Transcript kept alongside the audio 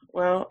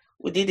Well,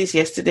 we did this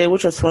yesterday,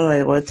 which was fun.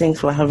 Like, well, thanks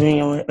for having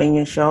me on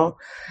your show.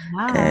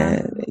 Wow.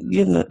 And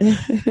you know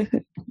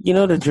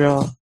the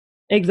drill.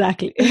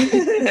 Exactly.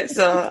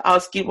 So I'll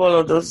skip all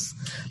of those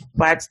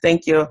parts.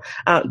 Thank you.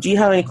 Do you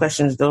have any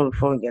questions though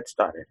before we get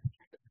started?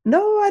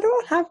 No, I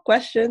don't have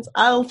questions.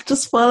 I'll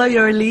just follow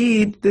your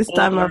lead this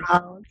time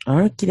around.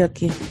 Okie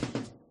dokie.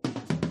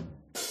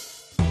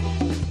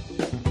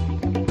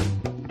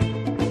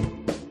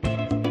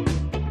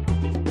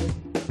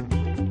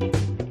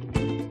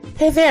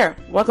 Hey there,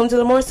 welcome to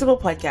the More Simple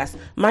Podcast.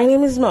 My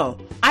name is Mo.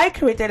 I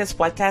created this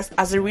podcast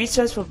as a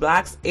resource for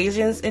Blacks,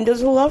 Asians, and those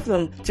who love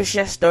them to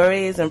share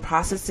stories and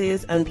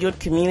processes and build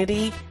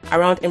community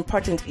around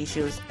important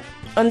issues.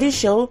 On this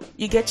show,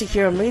 you get to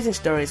hear amazing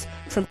stories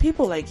from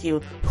people like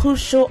you who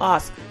show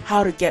us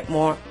how to get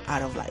more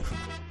out of life.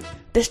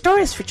 The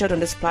stories featured on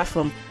this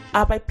platform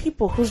are by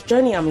people whose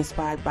journey I'm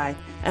inspired by,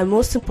 and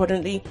most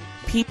importantly,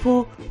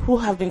 people who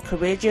have been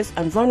courageous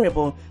and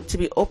vulnerable to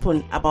be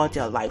open about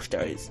their life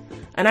stories.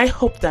 And I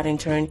hope that in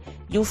turn,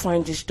 you'll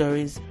find these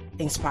stories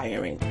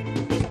inspiring.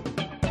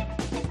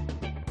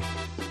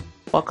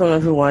 Welcome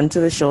everyone to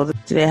the show.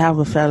 Today I have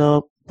a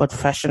fellow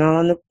professional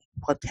on the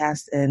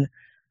podcast, and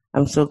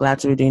I'm so glad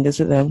to be doing this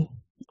with them.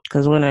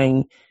 Because when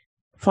I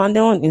found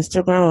them on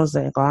Instagram, I was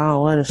like,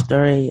 wow, what a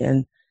story.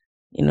 And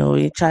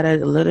we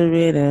chatted a little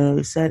bit and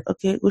we said,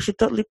 okay, we should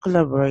totally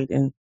collaborate.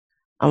 And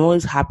I'm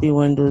always happy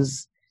when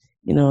those,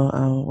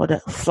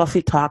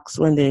 fluffy talks,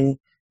 when they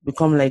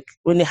become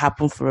when they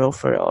happen for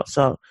real.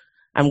 So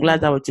I'm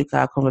glad that we took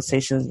our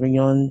conversations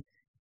beyond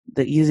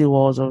the easy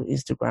walls of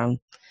Instagram.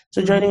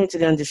 So joining me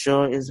today on the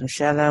show is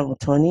Michaella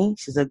Mutoni.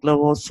 She's a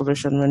global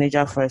solution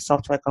manager for a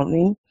software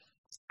company.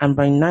 And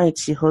by night,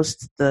 she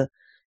hosts the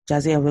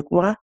Jazzy avec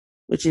moi,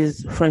 which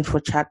is French for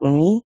Chat with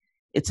Me.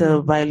 It's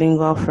a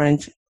bilingual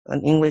French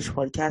and English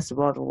podcast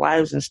about the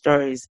lives and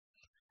stories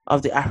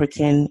of the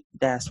African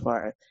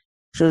diaspora.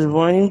 She was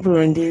born in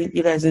Burundi.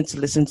 You guys need to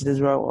listen to this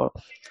very well.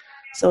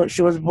 So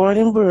she was born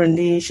in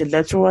Burundi. She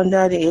left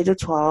Rwanda at the age of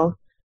 12,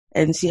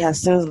 and she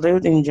has since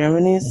lived in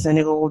Germany,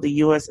 Senegal, the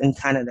US, and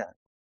Canada.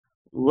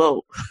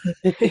 Whoa.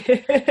 When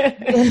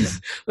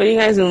you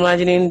guys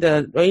imagining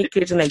when you're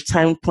creating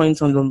time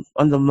points on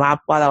the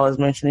map while I was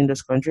mentioning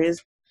those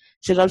countries,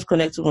 she loves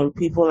connecting with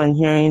people and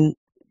hearing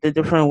the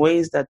different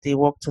ways that they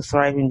work to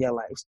thrive in their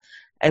lives.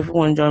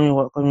 Everyone join me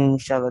welcoming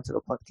Michaella to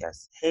the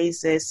podcast. Hey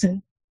sis.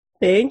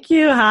 Thank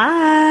you.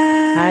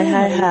 Hi.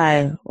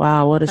 Hi.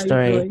 Wow, what a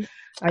story.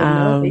 I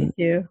know, thank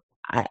you.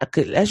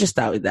 Okay, let's just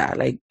start with that.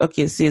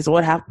 Okay, sis,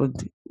 what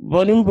happened?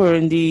 Born in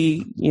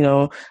Burundi,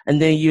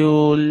 and then you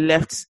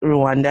left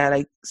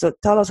Rwanda. So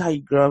tell us how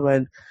you grew up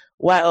and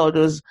why all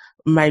those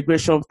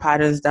migration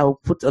patterns that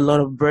will put a lot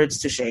of birds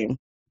to shame.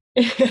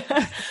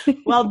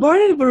 Well, born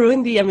in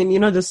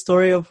Burundi, the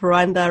story of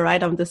Rwanda,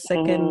 right? I'm the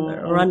second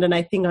Rwandan,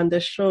 I think, on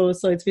the show.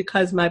 So it's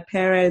because my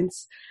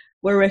parents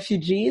were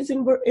refugees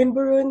in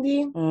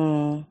Burundi.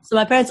 So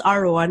my parents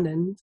are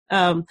Rwandan.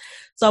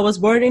 So I was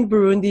born in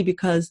Burundi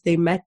because they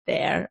met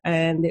there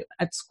and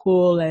at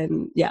school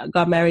and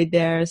got married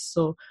there.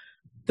 So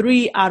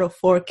 3 out of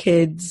 4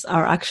 kids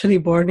are actually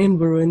born in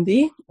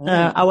Burundi.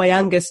 Our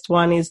youngest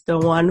one is the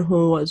one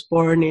who was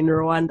born in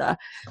Rwanda.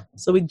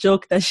 So we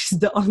joke that she's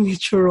the only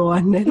true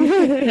Rwandan.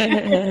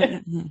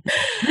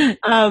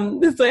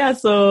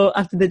 So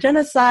after the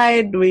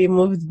genocide, we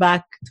moved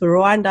back to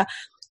Rwanda.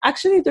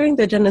 Actually, during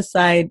the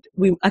genocide,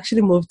 we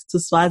actually moved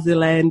to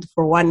Swaziland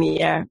for 1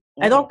 year.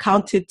 I don't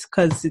count it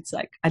because it's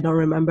I don't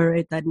remember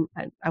it. I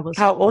was.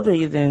 How old are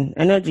you then?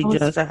 I know the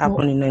genocide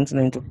happened in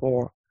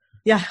 1994.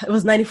 Yeah, it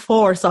was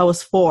 94, so I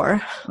was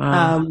 4.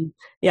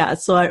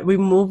 So we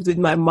moved with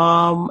my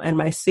mom and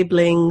my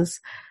siblings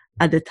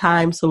at the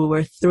time, so we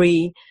were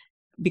 3,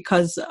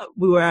 because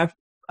we were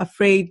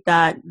afraid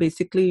that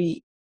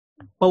basically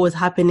what was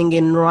happening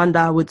in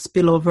Rwanda would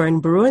spill over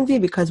in Burundi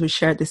because we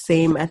share the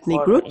same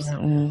ethnic groups.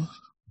 And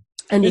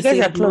you guys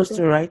are close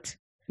to, right?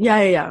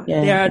 Yeah.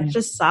 They are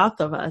just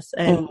south of us.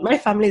 And my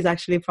family is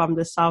actually from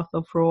the south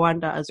of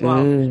Rwanda as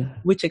well,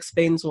 which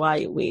explains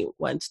why we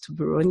went to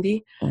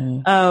Burundi.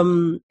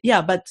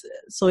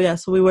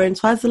 So we were in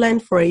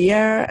Swaziland for a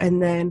year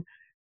and then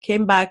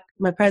came back.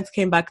 My parents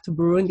came back to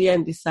Burundi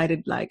and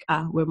decided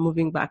we're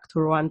moving back to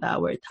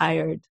Rwanda. We're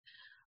tired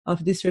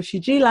of this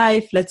refugee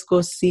life. Let's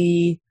go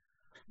see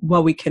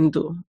what we can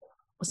do.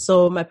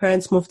 So my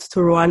parents moved to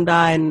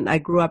Rwanda and I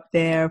grew up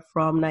there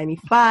from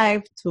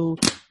 95 to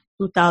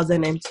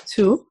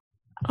 2002.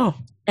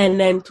 And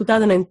then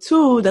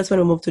 2002, that's when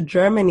we moved to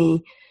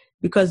Germany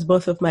because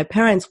both of my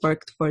parents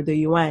worked for the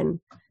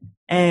UN.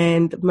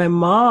 And my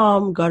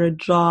mom got a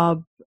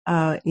job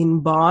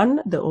in Bonn,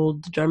 the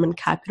old German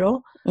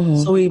capital.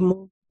 So we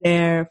moved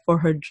there for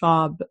her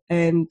job.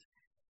 And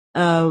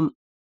that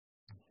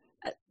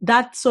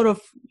sort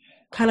of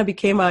kind of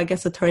became, I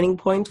guess, a turning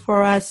point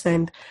for us.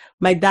 And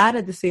my dad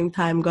at the same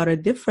time got a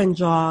different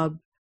job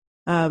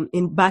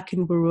back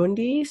in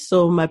Burundi.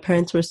 So my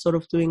parents were sort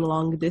of doing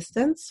long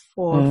distance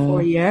for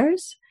 4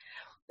 years.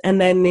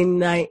 And then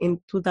in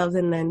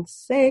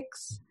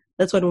 2006,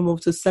 that's when we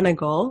moved to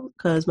Senegal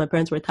because my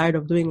parents were tired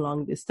of doing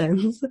long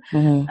distance.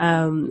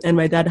 Mm-hmm. And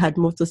my dad had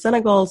moved to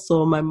Senegal,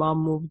 so my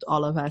mom moved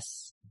all of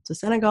us to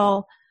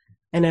Senegal.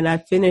 And then I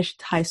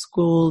finished high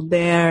school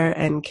there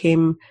and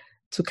came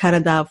to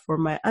Canada for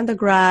my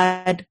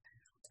undergrad.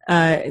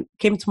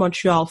 Came to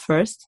Montreal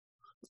first.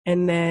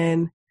 And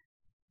then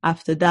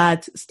after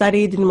that,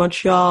 studied in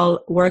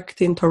Montreal,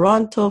 worked in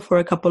Toronto for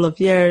a couple of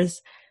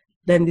years,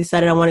 then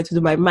decided I wanted to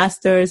do my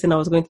master's, and I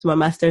was going to do my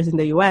master's in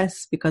the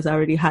US because I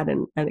already had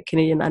a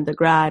Canadian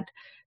undergrad.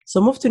 So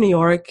moved to New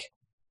York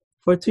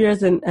for 2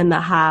 years and a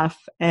half,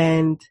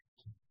 and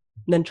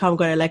then Trump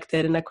got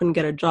elected and I couldn't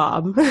get a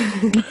job.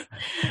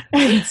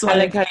 And so I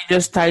like how you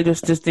just tied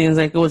those two things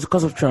like it was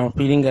because of Trump.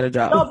 You didn't get a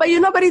job. No,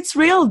 but but it's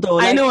real though.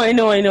 Like, I know.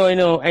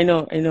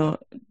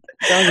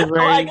 That was a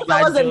very I guess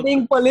I wasn't joke.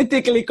 being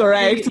politically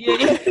correct.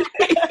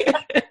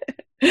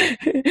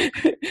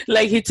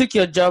 Like he took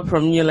your job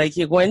from you, like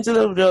you went to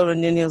the job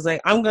and then he was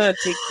like, I'm gonna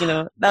take,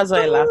 that's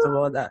why I laughed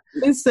about that.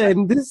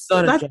 Listen,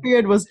 that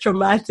period was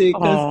traumatic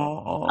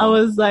because I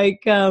was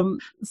like,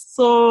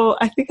 so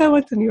I think I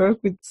went to New York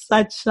with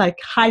such like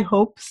high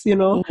hopes, and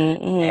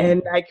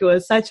like it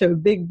was such a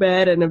big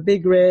bet and a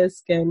big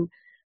risk, and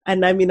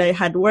I mean I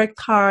had worked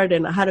hard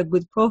and I had a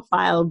good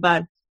profile,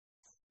 but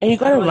and you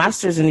got a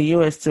master's in the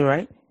US too,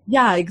 right?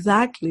 Yeah,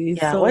 exactly.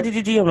 Yeah. So, where did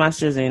you do your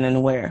master's in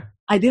and where?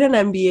 I did an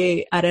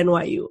MBA at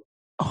NYU.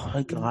 Oh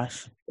my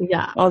gosh.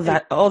 Yeah. All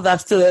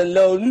that student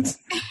loans.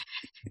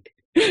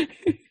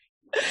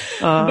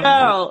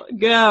 Girl.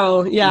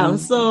 Yeah.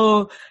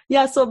 So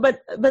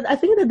but I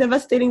think the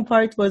devastating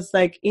part was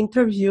like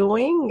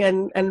interviewing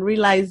and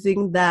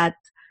realizing that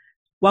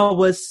what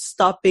was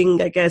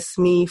stopping, I guess,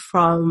 me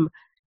from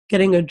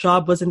getting a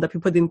job wasn't that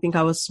people didn't think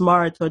I was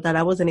smart or that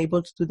I wasn't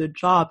able to do the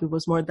job. It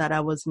was more that I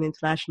was an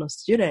international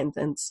student.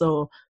 And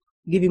so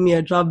giving me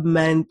a job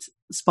meant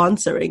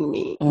sponsoring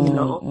me,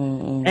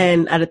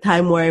 and at a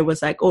time where it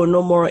was like, oh,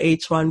 no more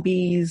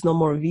H-1Bs, no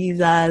more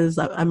visas,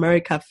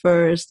 America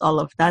first, all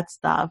of that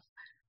stuff.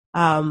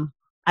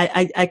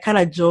 I kind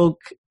of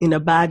joke in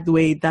a bad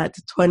way that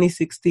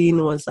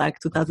 2016 was like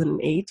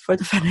 2008 for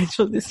the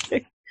financial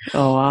district.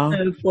 Oh, wow.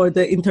 For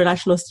the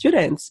international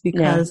students,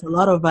 because a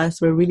lot of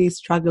us were really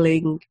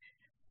struggling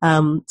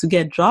to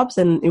get jobs,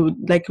 and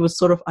it was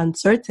sort of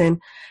uncertain.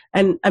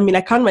 And I mean,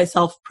 I count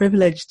myself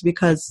privileged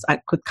because I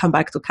could come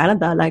back to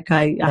Canada, like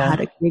I had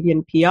a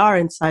Canadian PR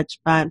and such,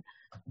 but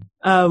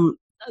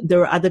there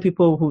were other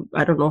people who,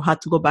 I don't know,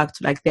 had to go back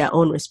to like their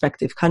own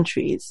respective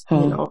countries,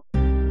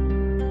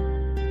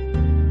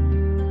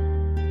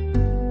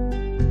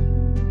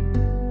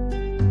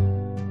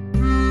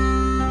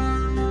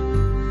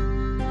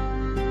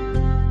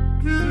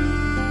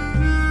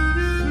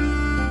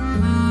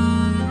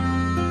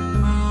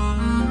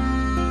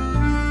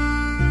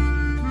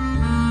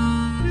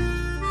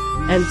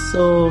 And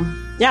so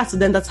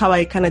then that's how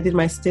I kind of did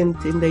my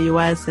stint in the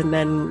US, and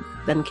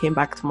then came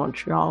back to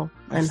Montreal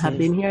and have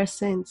been here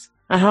since.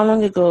 And how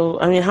long ago,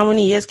 I mean, how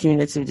many years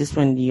cumulative just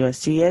went in the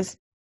US? 2 years?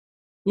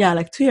 Yeah,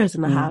 like 2 years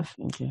and a half.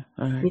 Okay.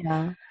 All right.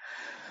 Yeah.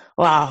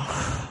 Wow.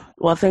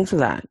 Well, thanks for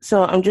that.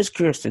 So I'm just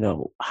curious to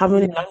know, how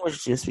many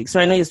languages do you speak? So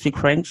I know you speak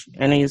French.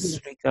 I know you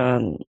speak...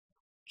 and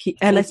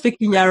I speak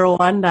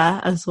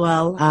Kinyarwanda as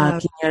well.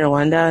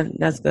 Kinyarwanda,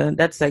 that's good.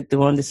 That's like the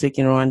one that speaks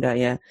in Rwanda,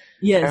 yeah.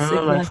 Yes, I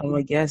remember my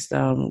former guest,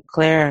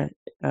 Claire,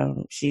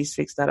 she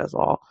speaks that as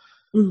well.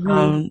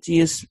 Mm-hmm. Do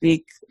you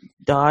speak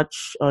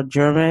Dutch or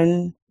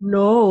German?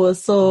 No,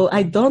 so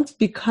I don't,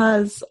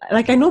 because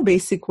like I know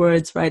basic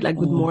words, right? Like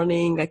good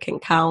morning, I can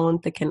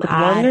count, I can good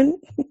add. Morning?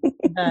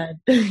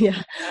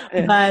 Yeah.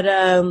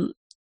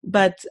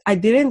 But I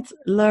didn't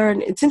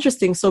learn. It's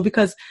interesting. So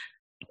because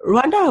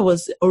Rwanda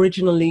was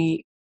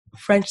originally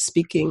French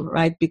speaking,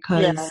 right?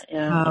 Because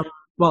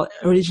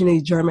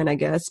originally German, I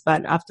guess,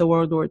 but after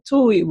World War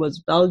II, it was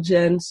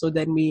Belgian. So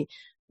then we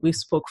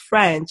spoke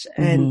French,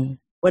 and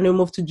when we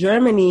moved to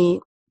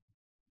Germany,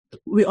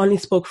 we only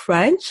spoke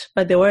French,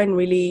 but they weren't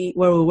really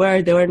where we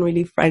were. They weren't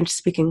really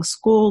French-speaking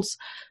schools,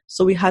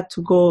 so we had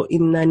to go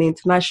in an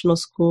international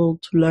school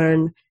to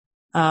learn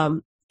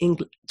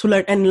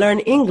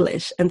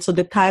English. And so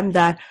the time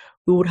that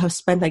we would have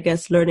spent, I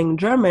guess, learning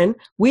German,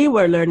 we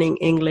were learning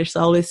English.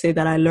 So I always say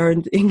that I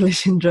learned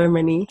English in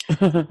Germany.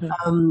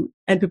 And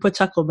people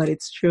chuckle, but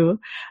it's true.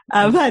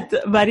 But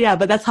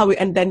that's how we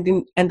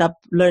didn't end up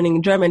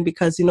learning German,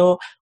 because,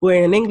 we're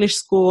in an English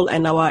school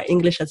and our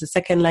English as a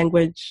second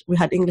language, we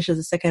had English as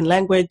a second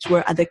language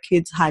where other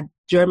kids had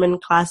German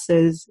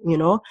classes,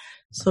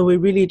 So we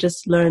really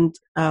just learned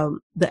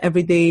the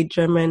everyday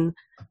German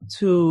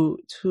to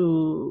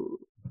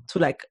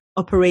like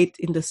operate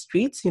in the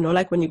streets,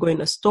 like when you go in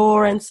a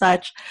store and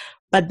such.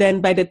 But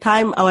then by the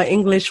time our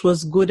English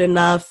was good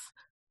enough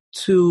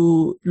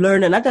to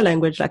learn another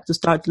language, like to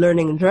start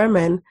learning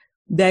German,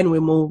 then we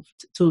moved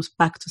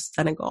back to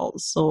Senegal.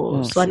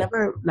 So I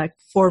never like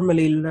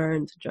formally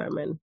learned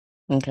German.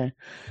 Okay.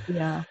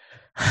 Yeah.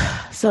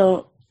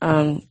 So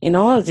in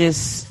all of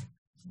these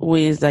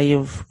ways that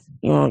you've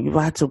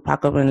had to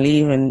pack up and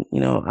leave, and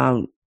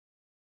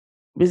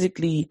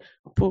basically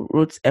put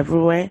roots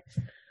everywhere.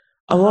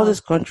 of all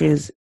these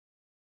countries,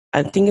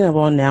 I'm thinking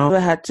about now, I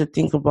had to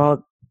think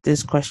about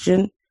this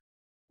question.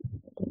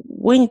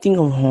 When you think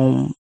of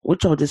home,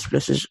 which of these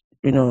places,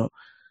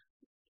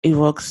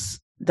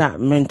 evokes that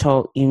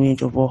mental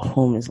image of what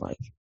home is like?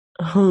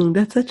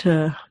 That's such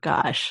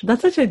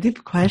a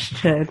deep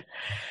question.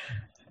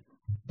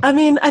 I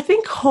mean, I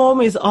think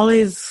home is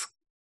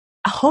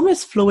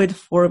fluid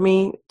for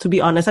me, to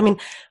be honest. I mean,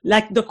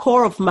 like the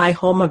core of my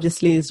home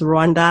obviously is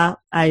Rwanda.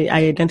 I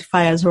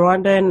identify as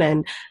Rwandan,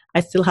 and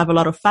I still have a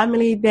lot of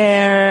family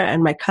there,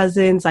 and my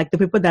cousins, like the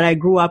people that I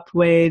grew up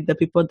with, the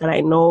people that I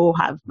know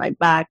have my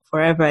back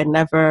forever and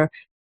never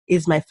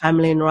is my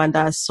family in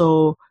Rwanda.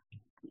 So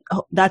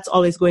that's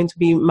always going to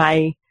be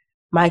my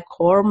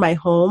core, my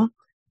home.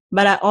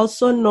 But I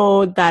also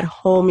know that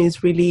home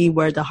is really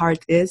where the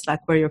heart is,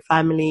 like where your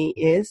family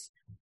is.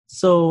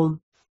 So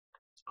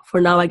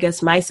for now, I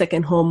guess my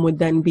second home would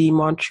then be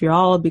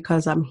Montreal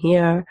because I'm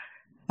here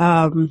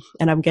and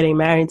I'm getting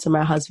married. So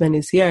my husband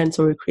is here. And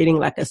so we're creating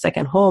like a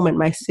second home and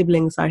my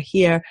siblings are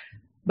here.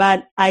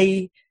 But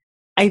I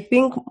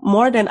think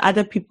more than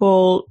other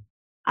people,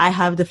 I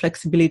have the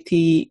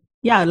flexibility.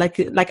 Yeah, like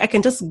I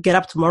can just get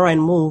up tomorrow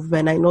and move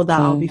and I know that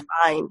I'll be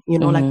fine.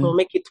 Like we'll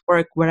make it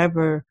work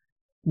wherever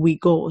we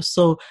go.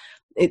 So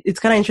it's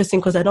kind of interesting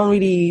because I don't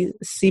really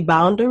see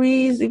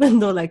boundaries, even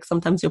though like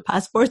sometimes your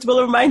passport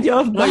will remind you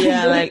of boundaries.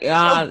 Yeah, like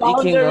you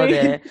can go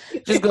there.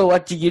 Just go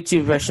watch the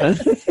YouTube version.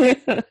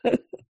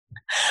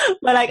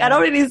 But like I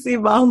don't really see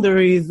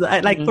boundaries.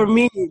 For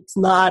me, it's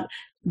not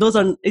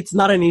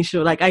an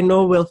issue. Like I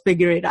know we'll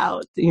figure it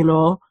out,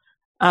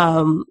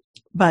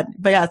 But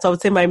yeah, so I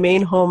would say my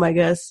main home, I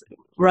guess,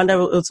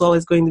 Rwanda is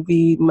always going to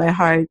be my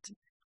heart.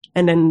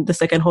 And then the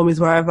second home is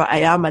wherever I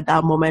am at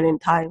that moment in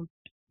time.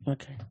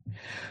 Okay.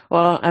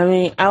 Well, I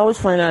mean, I always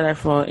find out that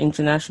for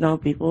international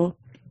people,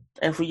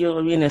 and for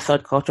you being a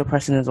third culture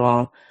person as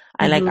well,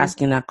 I like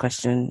asking that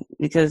question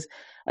because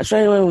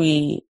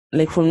especially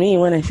for me,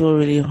 when I feel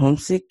really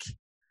homesick,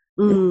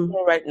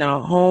 right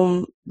now,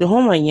 the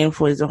home I yearn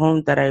for is the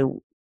home that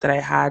I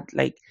had,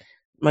 like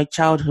my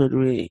childhood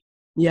really.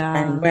 Yeah.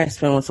 And where I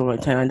spent most of my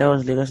time, and that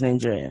was Lagos,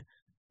 Nigeria.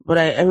 But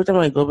every time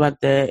I go back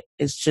there,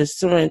 it's just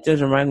so many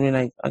things remind me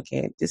like,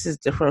 okay, this is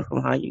different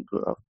from how you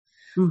grew up.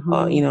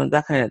 Or,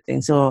 that kind of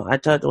thing. So I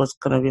thought it was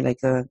going to be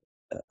like a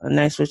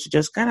nice way to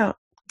just kind of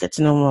get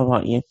to know more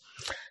about you.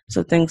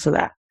 So thanks for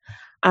that.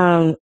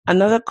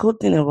 Another cool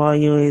thing about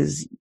you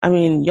is, I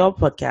mean, your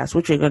podcast,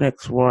 which we're going to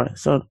explore.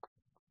 So,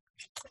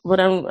 but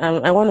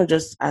I want to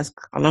just ask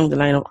along the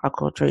line of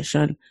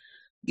acculturation,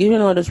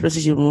 given all those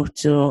places you moved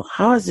to,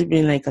 how has it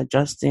been like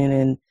adjusting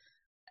and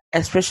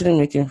especially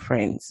making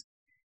friends?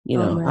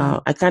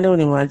 I can't even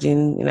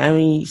imagine. I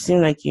mean, you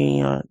seem like you're in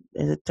your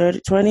late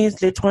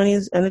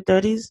 20s, and the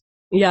 30s.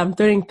 Yeah, I'm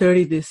turning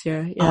 30 this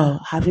year. Yeah. Oh,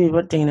 happy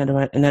birthday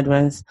in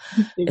advance.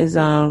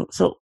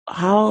 So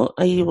how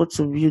are you able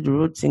to build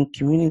roots in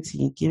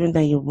community, given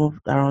that you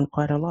moved around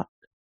quite a lot?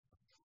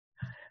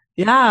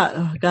 Yeah.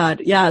 Oh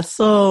God. Yeah.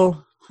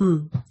 So,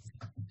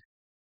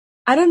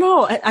 I don't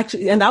know,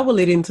 actually, and that will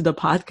lead into the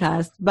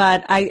podcast.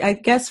 But I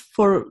guess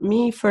for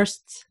me,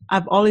 first,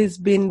 I've always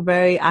been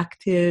very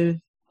active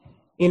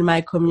in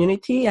my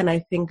community. And I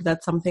think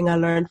that's something I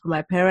learned from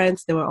my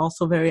parents. They were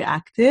also very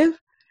active.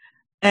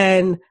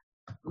 And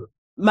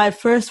my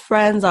first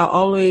friends are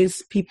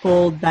always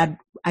people that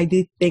I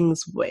did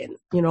things with,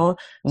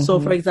 So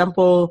for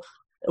example,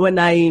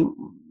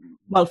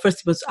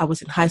 first I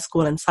was in high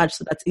school and such,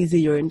 so that's easy.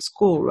 You're in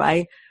school,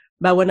 right?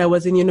 But when I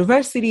was in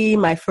university,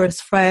 my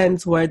first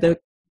friends were the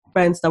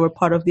friends that were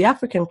part of the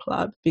African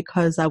club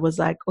because I was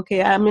like,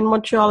 okay, I'm in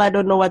Montreal. I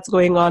don't know what's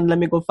going on. Let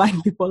me go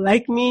find people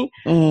like me.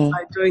 So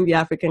I joined the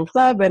African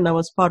club and I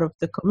was part of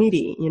the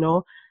committee,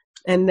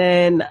 And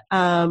then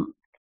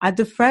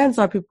the friends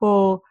are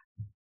people,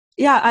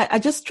 I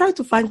just try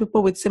to find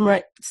people with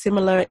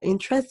similar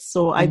interests.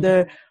 So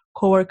either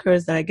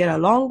coworkers that I get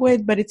along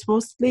with, but it's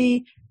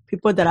mostly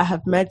people that I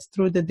have met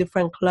through the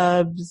different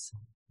clubs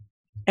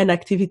and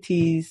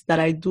activities that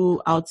I do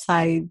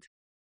outside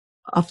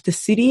of the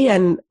city.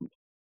 And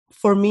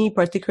for me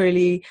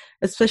particularly,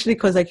 especially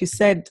because like you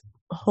said,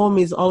 home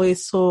is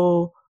always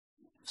so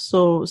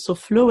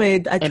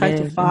fluid. I try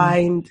to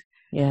find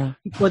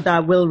people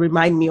that will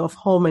remind me of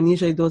home, and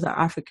usually those are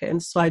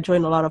Africans. So I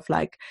join a lot of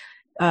like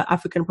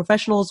African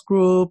professionals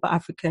group,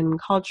 African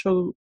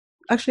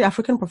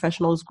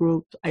professionals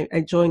group.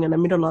 I join and I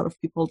meet a lot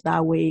of people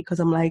that way because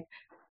I'm like,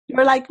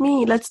 you're like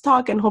me, let's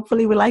talk and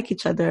hopefully we like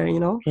each other,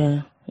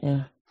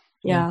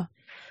 Yeah.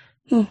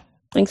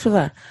 Thanks for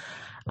that.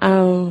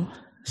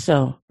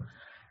 So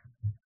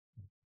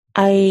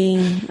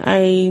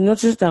I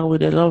noticed that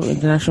with a lot of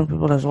international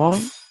people as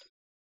well,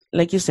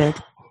 like you said,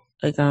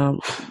 like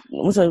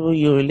most of the people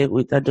you relate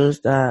with are those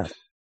that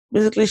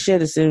basically share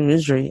the same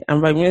misery,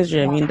 and by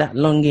misery I mean that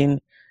longing,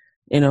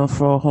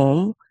 for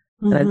home.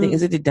 And I think,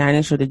 is it the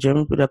Danish or the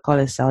German people that call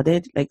it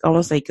Saudade, like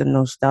almost like a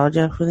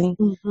nostalgia feeling.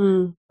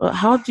 But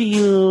how do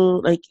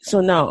you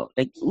so now,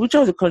 which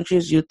of the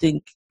countries you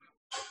think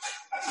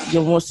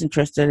you're most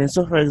interested in?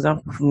 So for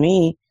example, for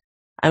me,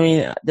 I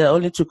mean, the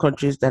only two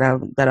countries that are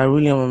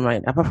really on my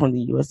mind, apart from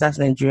the US, that's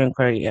Nigeria and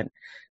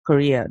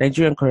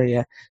Nigeria and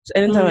Korea. So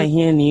anytime I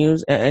hear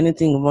news or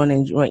anything about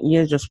Nigeria, my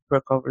ears just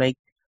perk up, like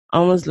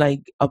almost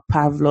like a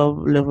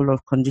Pavlov level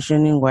of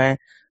conditioning, where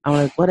I'm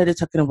like, what are they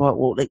talking about?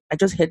 Well, like I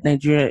just hit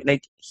Nigeria,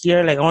 like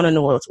here, like I want to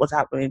know what's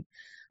happening.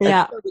 Like,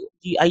 Yeah.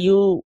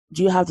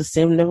 Do you have the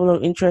same level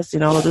of interest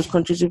in all of those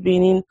countries you've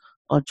been in,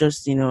 or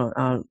just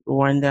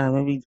Rwanda,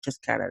 maybe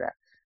just Canada?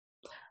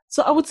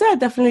 So I would say I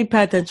definitely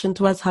pay attention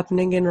to what's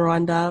happening in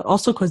Rwanda.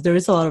 Also, because there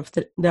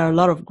are a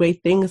lot of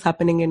great things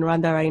happening in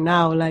Rwanda right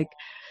now. Like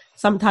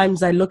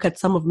sometimes I look at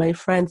some of my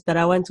friends that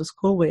I went to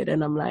school with,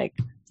 and I'm like,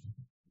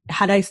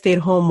 had I stayed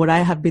home, would I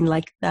have been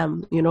like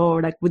them?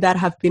 Or like, would that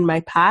have been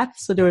my path?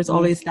 So there is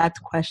always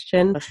that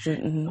question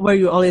where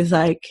you're always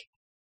like,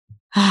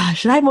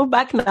 should I move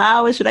back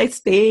now? Or should I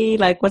stay?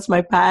 Like, what's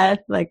my path?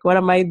 Like, what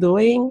am I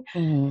doing?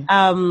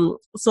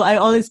 So I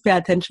always pay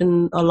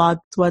attention a lot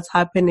to what's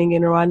happening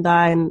in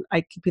Rwanda, and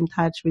I keep in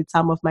touch with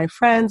some of my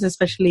friends,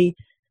 especially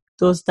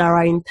those that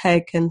are in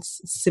tech and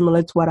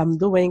similar to what I'm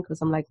doing,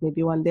 because I'm like,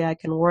 maybe one day I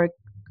can work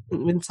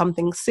in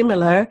something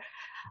similar.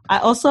 I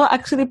also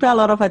actually pay a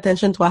lot of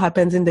attention to what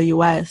happens in the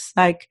US.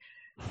 Like,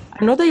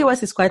 I know the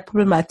US is quite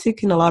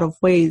problematic in a lot of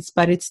ways,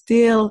 but it's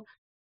still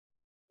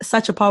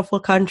such a powerful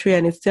country,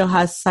 and it still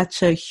has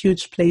such a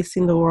huge place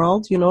in the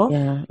world,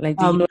 Yeah, like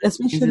the US,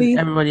 especially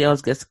everybody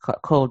else gets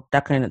cold,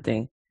 that kind of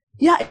thing.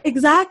 Yeah,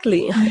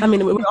 exactly. I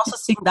mean, we're also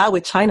seeing that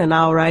with China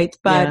now, right?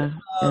 But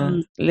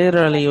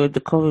literally with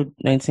the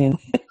COVID-19.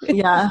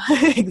 Yeah,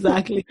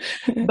 exactly.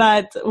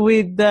 But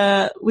with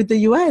the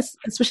US,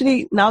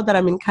 especially now that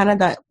I'm in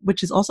Canada,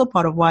 which is also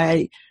part of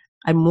why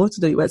I moved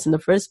to the US in the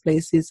first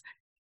place, is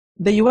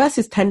the US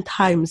is 10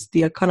 times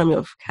the economy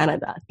of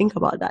Canada. Think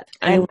about that.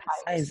 10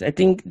 times. I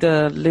think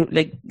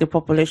the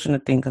population, I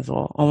think, as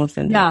well, almost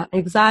 10 times. Yeah,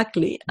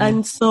 exactly.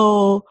 And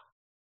so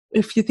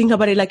if you think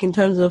about it, like in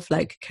terms of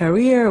like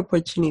career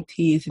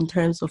opportunities, in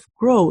terms of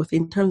growth,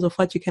 in terms of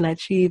what you can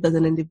achieve as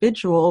an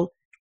individual,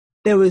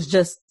 there is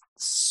just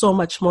so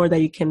much more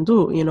that you can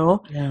do,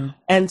 Yeah.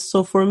 And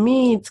so for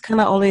me, it's kind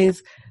of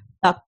always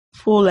that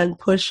pull and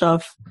push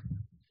of,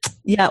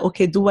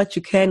 okay, do what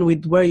you can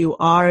with where you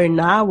are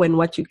now and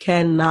what you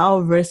can now,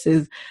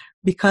 versus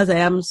because I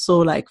am so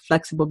like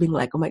flexible, being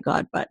like, oh my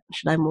God, but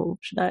should I move?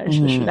 Should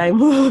I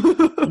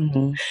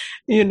move?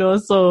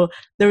 So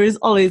there is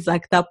always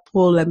like that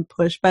pull and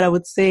push. But I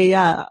would say,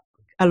 I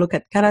look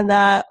at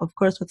Canada, of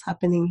course, what's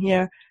happening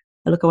here.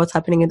 I look at what's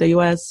happening in the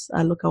US.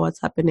 I look at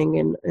what's happening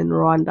in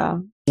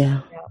Rwanda.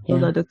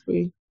 Those are the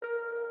three.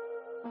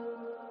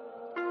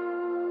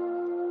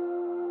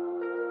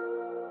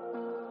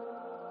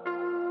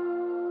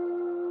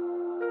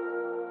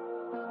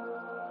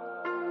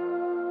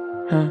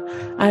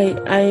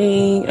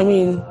 I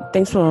mean,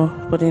 thanks for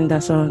putting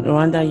that on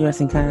Rwanda, US,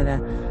 and Canada.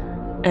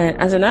 And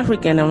as an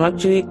African, I'm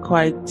actually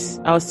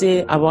I would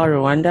say about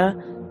Rwanda.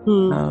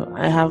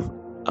 I have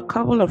a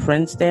couple of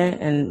friends there,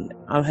 and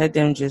I've heard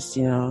them just,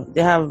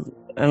 they have,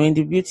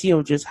 the beauty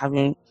of just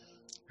having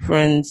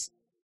friends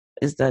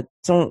is that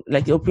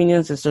the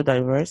opinions are so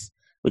diverse,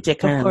 which I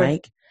kind of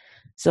like.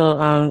 So,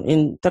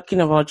 in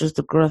talking about just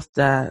the growth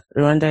that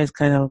Rwanda is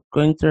kind of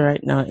going through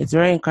right now, it's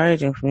very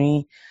encouraging for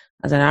me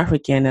as an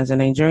African, as a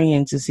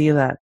Nigerian, to see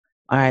that,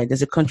 all right,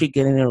 there's a country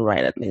getting it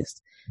right at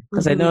least.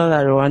 Because I know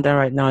that Rwanda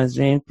right now is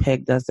being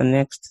pegged as the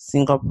next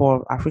Singapore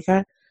of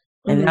Africa.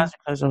 And that's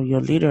because of your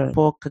leader,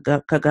 Paul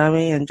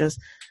Kagame, and just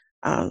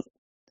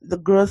the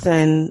growth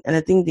and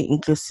I think the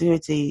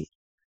inclusivity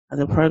and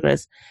the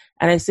progress.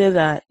 And I say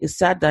that it's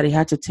sad that he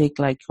had to take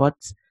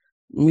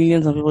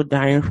millions of people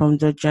dying from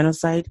the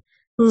genocide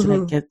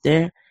to get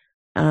there.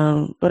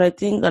 But I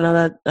think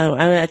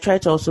I try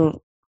to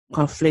also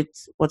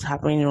conflict what's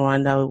happening in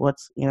Rwanda with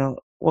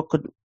what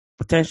could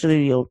potentially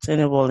be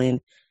obtainable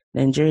in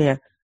Nigeria.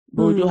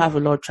 But we do have a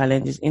lot of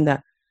challenges in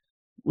that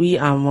we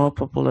are more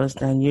populous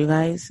than you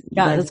guys.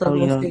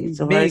 It's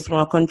a very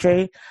small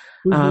country.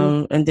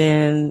 And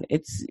then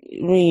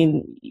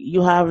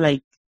you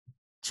have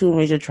two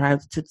major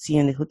tribes, Tutsi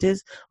and the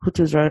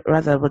Hutus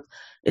rather, but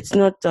it's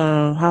not,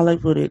 how I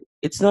put it,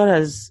 it's not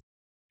as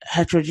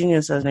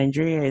heterogeneous as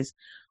Nigeria is.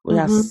 We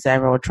have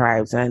several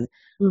tribes, and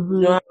we've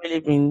not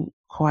really been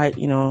quite,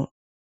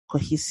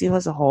 cohesive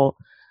as a whole.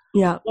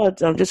 Yeah.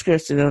 But I'm just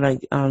curious to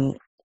know,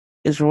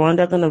 is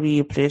Rwanda going to be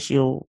a place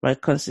you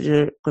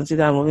consider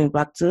moving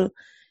back to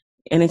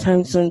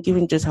anytime soon,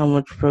 given just how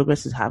much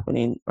progress is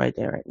happening right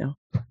there right now?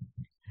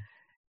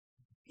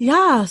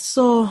 Yeah,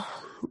 so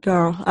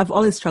girl, I've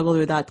always struggled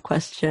with that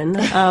question.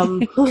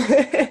 And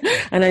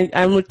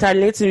I'm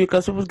retaliating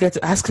because people get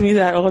to ask me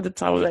that all the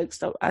time. Like,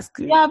 stop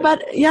asking. Yeah,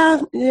 but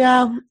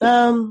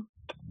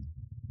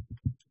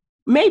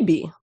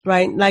maybe.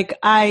 Right. Like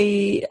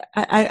I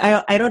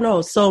don't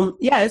know. So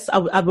yes, I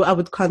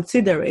would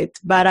consider it,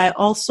 but I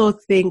also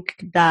think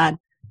that,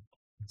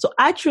 so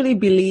I truly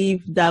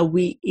believe that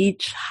we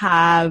each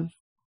have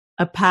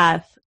a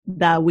path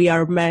that we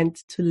are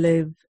meant to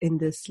live in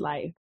this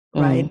life.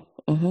 Right.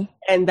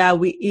 And that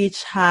we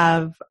each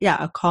have,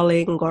 a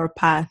calling or a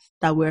path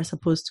that we're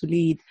supposed to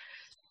lead.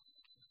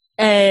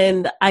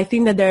 And I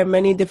think that there are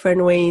many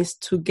different ways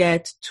to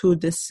get to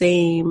the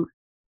same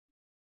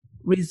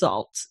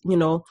result, you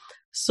know.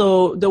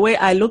 So the way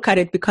I look at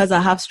it, because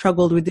I have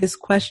struggled with this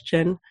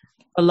question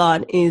a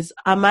lot, is,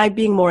 am I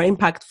being more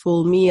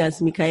impactful, me as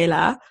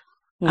Michaella,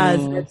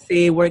 as, let's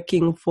say,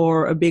 working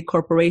for a big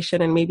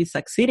corporation and maybe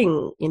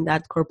succeeding in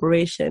that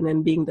corporation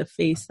and being the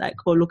face, like,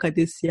 oh, look at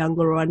this young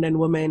Rwandan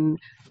woman.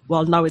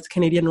 Well, now it's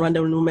Canadian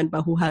Rwandan woman,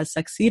 but who has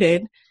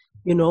succeeded,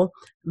 you know,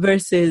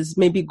 versus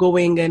maybe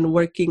going and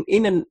working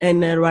in a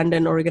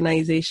Rwandan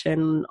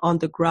organization on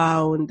the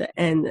ground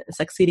and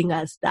succeeding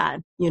as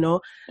that, you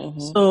know.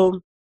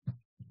 So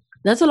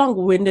that's a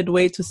long-winded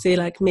way to say,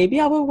 like,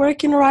 maybe I will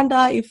work in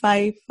Rwanda if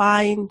I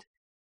find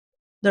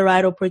the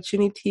right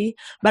opportunity.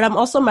 But I'm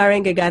also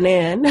marrying a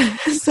Ghanaian.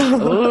 So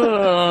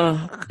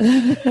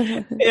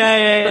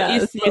yeah.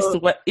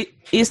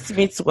 East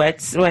meets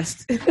west. Yeah.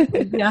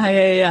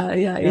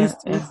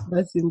 East meets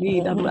west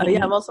indeed.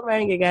 I'm also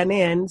marrying a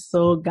Ghanaian,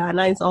 so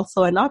Ghana is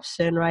also an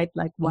option, right?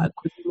 Like, what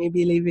could you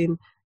maybe live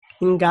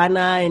in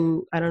Ghana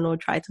and, I don't know,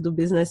 try to do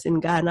business in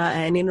Ghana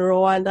and in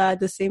Rwanda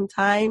at the same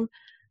time.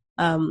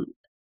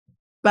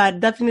 But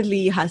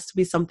definitely has to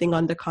be something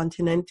on the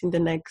continent in the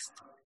next,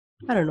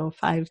 I don't know,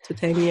 5 to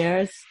 10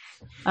 years.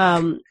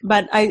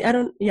 But I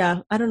don't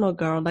know,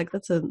 girl. Like,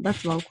 that's a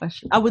long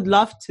question. I would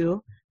love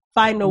to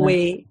find a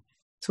way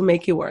to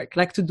make it work,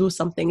 like to do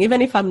something,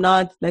 even if I'm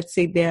not, let's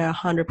say, there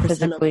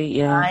 100% of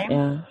the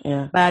time.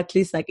 But at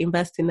least, like,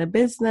 invest in a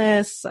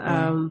business,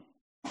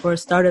 or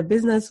start a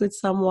business with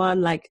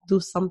someone, like do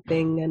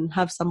something and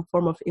have some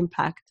form of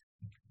impact.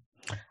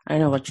 I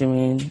know what you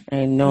mean.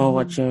 And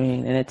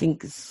I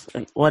think it's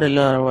what a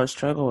lot of us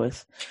struggle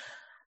with.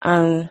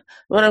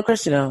 What I'm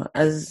questioning,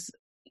 as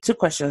 2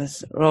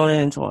 questions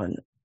rolling into one.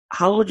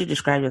 How would you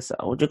describe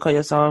yourself? Would you call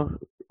yourself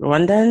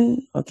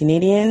Rwandan or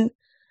Canadian,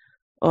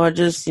 or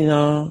just, you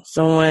know,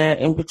 somewhere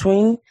in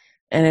between?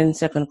 And then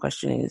second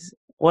question is,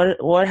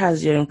 what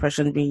has your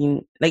impression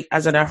been like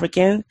as an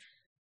African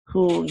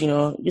who, you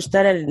know, you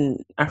started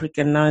in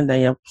Africa, now and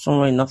then you're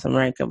somewhere in North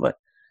America, but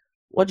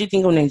what do you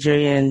think of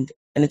Nigeria?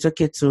 And it's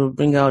okay to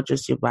bring out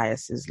just your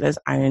biases. Let's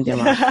iron them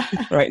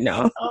out right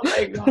now.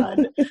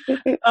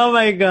 Oh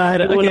my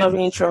God. You will not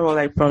be in trouble,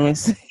 I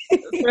promise.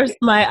 First,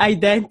 my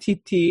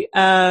identity,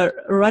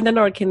 Rwandan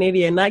or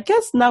Canadian. I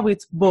guess now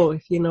it's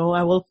both, you know.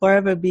 I will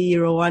forever be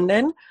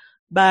Rwandan.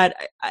 But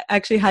I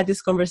actually had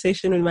this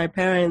conversation with my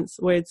parents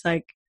where it's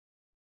like,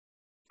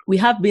 we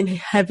have been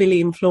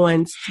heavily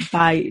influenced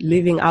by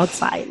living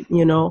outside,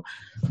 you know.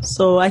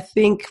 So I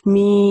think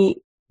me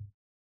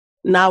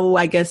now,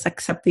 I guess,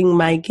 accepting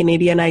my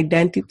Canadian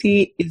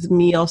identity is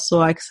me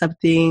also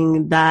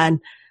accepting that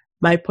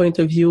my point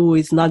of view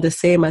is not the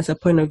same as a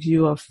point of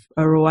view of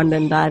a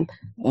Rwandan that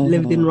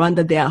lived in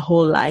Rwanda their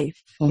whole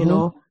life, you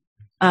know.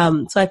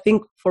 So I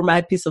think for my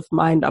peace of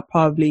mind, I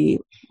probably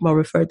will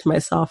refer to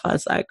myself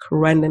as like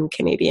Rwandan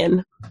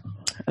Canadian,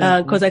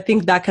 because I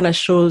think that kind of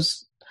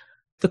shows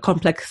the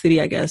complexity,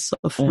 I guess,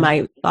 of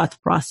my thought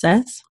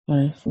process.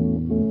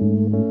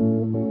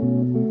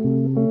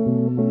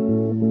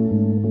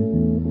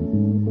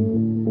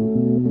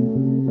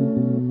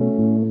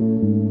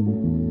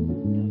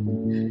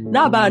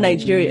 Now about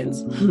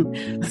Nigerians.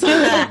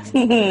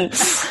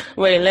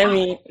 Wait,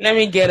 let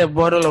me get a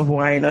bottle of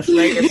wine, or should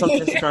I get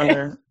something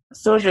stronger?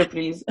 Soja,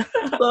 please.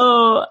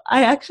 So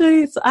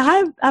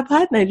I've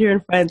had Nigerian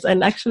friends,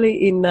 and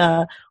actually when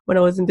I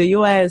was in the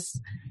US,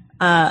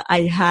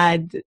 I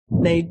had a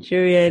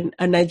Nigerian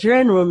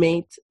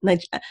roommate.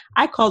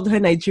 I called her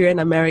Nigerian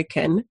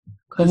American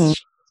because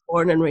she was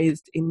born and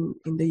raised in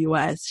the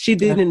US. She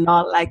did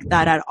not like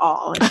that at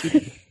all.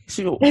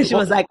 She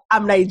was like,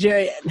 I'm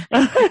Nigerian.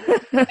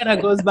 And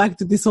it goes back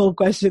to this whole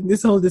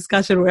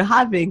discussion we're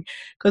having.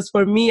 Because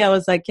for me, I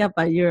was like, yeah,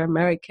 but you're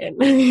American.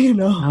 You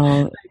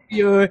know,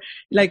 you're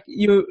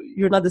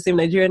not the same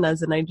Nigerian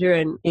as a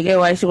Nigerian. You get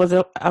why she was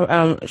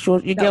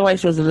get why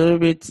she was a little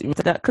bit,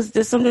 because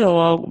there's something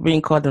about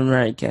being called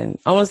American,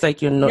 almost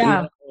like you're not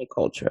a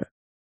culture.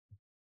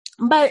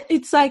 But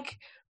it's like,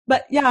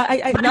 but yeah,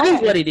 I know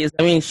what it is.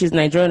 I mean, she's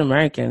Nigerian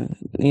American,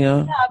 you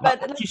know. Yeah,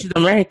 but she's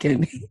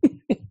American.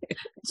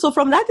 So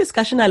from that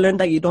discussion, I learned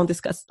that you don't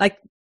discuss like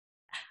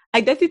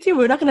identity.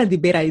 We're not going to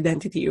debate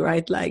identity,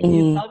 right? Like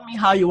you tell me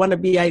how you want to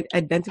be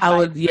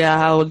identified.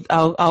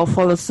 I'll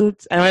follow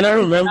suit. I might not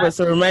remember,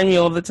 so remind me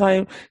all the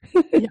time.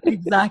 Yeah,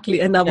 exactly,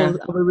 and I will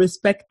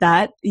respect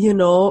that, you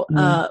know.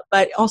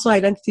 But also,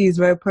 identity is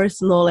very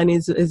personal and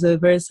is a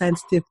very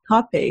sensitive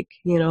topic,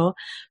 you know.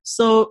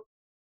 So,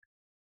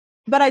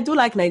 but I do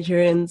like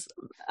Nigerians.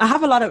 I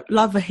have a lot of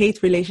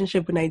love-hate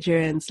relationship with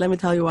Nigerians. Let me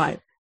tell you why.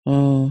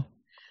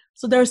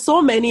 So there are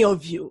so many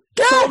of you.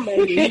 So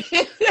many.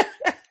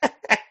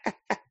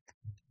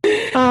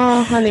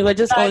 Oh, honey, we're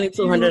just only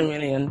 200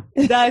 million.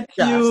 That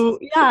you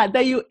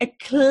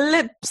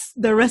eclipse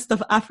the rest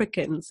of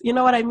Africans. You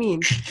know what I mean?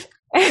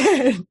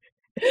 I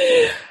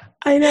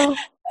know.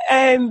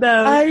 And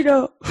I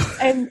know.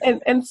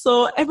 And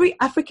so every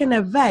African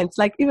event,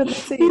 like even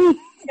let's say here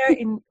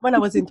when I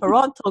was in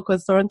Toronto,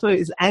 because Toronto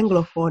is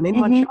Anglophone, in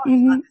Montreal it's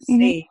not the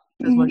same.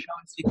 because Montreal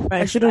speaks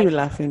French. I shouldn't be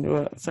laughing.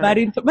 But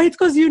it's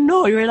because you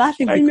were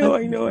laughing. I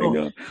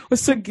know. We're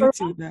so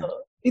guilty with that.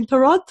 In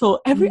Toronto,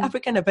 every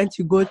African event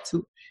you go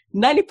to,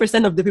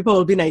 90% of the people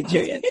will be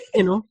Nigerian.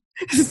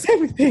 It's the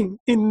same thing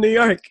in New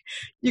York.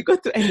 You go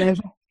to an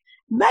event,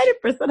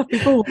 90% of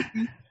people will be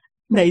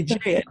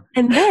Nigerian.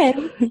 And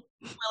then,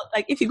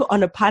 like if you go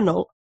on a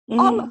panel,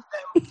 all of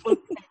them will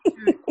be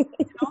Nigerian.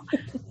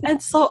 And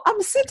so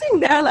I'm sitting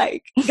there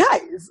like,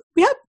 guys,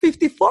 we have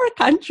 54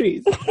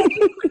 countries.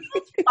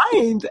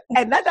 Find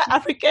another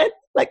African?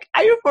 Like,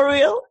 are you for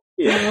real?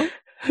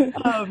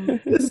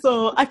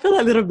 So I feel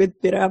a little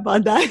bit bitter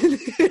about that.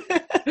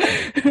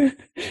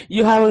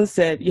 You haven't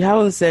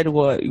said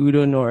what we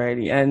don't know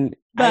already, and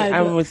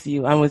I'm with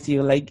you.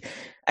 Like,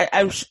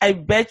 I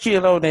bet you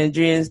a lot of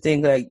Nigerians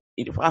think like,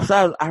 as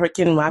far as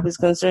African map is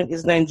concerned,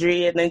 it's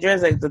Nigeria. Nigeria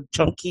is like the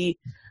chunky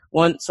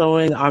one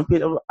somewhere in the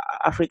armpit of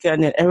Africa,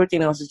 and then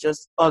everything else is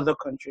just other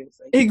countries.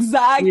 Like,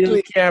 exactly. You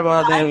don't care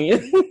about them.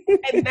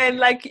 And then,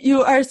 like,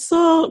 you are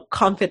so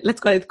confident,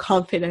 let's call it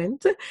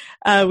confident,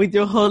 with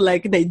your whole,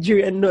 like,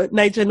 Nigeria no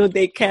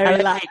they carry. I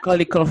like to call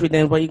it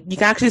confident, but you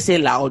can actually say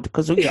loud,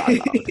 because we are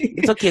loud.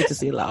 It's okay to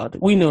say loud.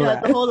 We know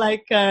that. The whole,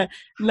 like,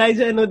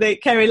 Nigeria no they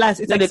carry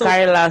last. It's no, like, they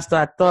carry last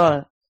at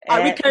all.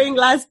 Are we carrying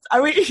last?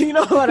 Are we, you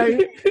know what I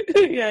mean?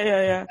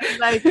 Yeah.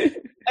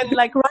 And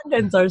like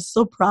Rwandans are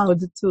so proud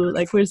too.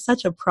 Like, we're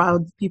such a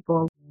proud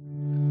people.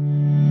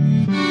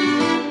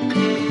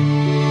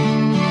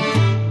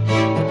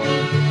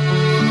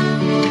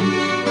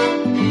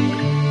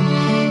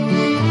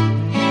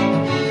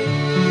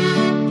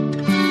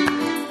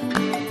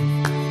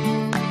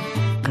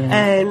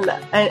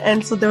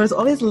 And so there was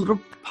always a little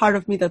part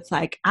of me that's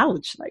like,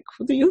 ouch, like,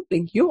 who do you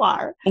think you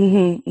are?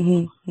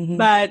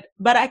 But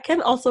I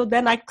can also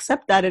then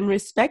accept that and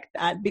respect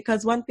that,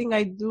 because one thing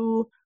I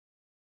do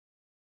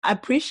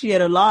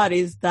appreciate a lot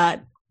is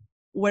that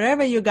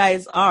wherever you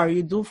guys are,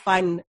 you do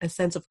find a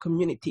sense of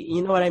community.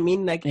 You know what I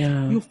mean? Like,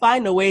 you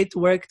find a way to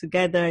work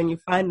together, and you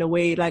find a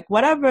way, like,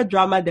 whatever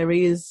drama there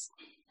is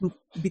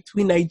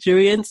between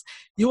Nigerians,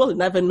 you will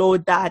never know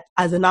that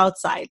as an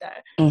outsider,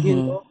 you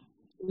know?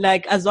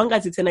 Like, as long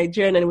as it's a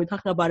Nigerian and we're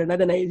talking about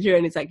another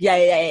Nigerian, it's like, yeah.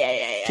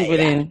 Keep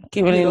it in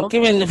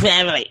the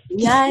family.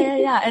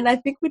 Yeah. And I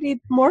think we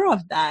need more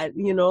of that,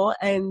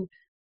 and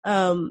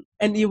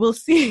you will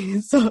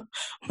see. So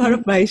part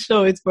of my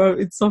show, it's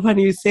so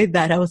funny you say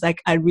that. I was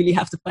like, I really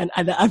have to find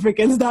other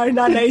Africans that are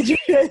not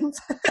Nigerians.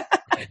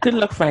 Good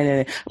luck finding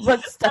it.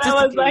 But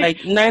statistically,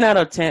 like 9 out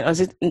of 10, or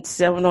is it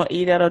 7 or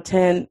 8 out of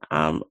 10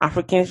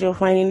 Africans you'll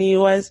find in the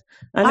US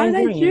are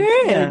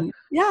Nigerian.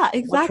 Yeah,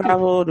 exactly. We're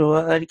traveled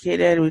or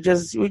educated. We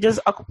just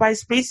occupy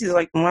spaces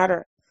like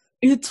matter.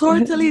 You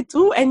totally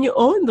do, and you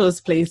own those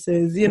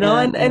places,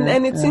 and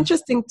it's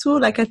interesting too.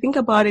 Like, I think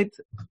about it,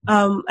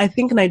 I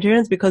think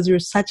Nigerians, because we're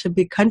such a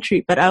big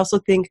country, but I also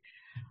think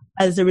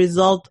as a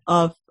result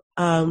of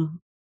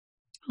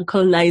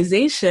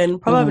colonization,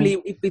 probably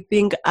if we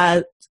think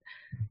at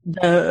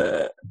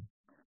the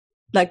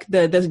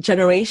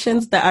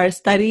generations that are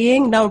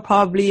studying now,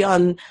 probably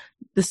on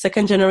the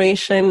second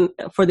generation,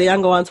 for the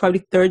younger ones,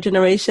 probably third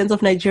generations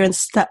of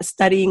Nigerians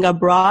studying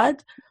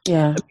abroad.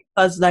 Yeah.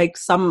 Because like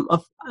some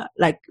of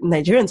like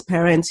Nigerians'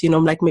 parents,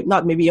 like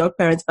not maybe your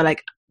parents, but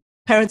like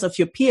parents of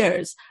your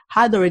peers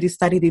had already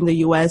studied in the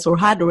US or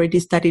had already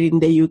studied in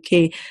the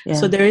UK. Yeah.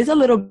 So there is a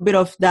little bit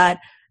of that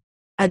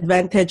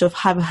advantage of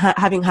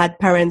having had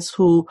parents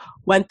who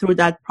went through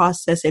that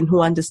process and who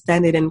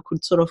understand it and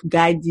could sort of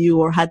guide you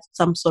or had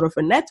some sort of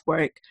a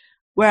network.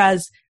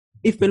 Whereas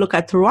if we look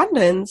at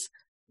Rwandans,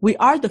 we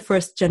are the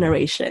first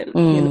generation.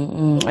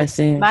 I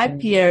see. My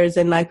peers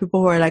and like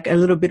people who are like a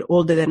little bit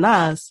older than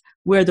us,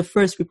 we're the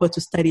first people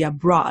to study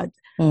abroad.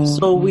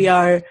 So we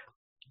are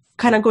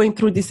kind of going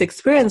through this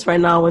experience right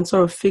now and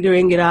sort of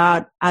figuring it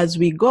out as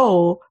we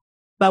go,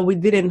 but we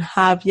didn't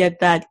have yet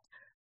that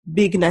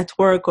big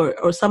network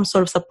or some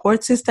sort of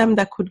support system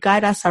that could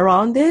guide us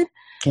around it.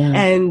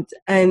 Yeah.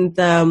 And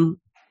so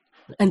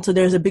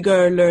there's a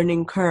bigger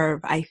learning curve,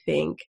 I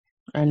think.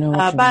 I know.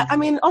 But I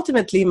mean,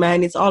 ultimately,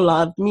 man, it's all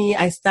love. Me,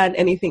 I stand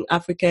anything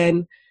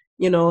African,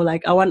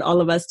 like I want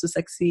all of us to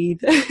succeed.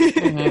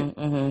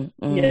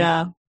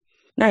 Yeah.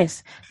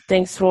 Nice.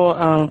 Thanks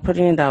for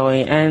putting it that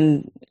way.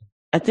 And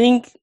I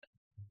think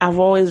I've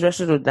always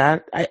wrestled with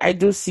that. I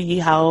do see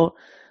how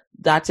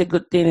that's a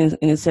good thing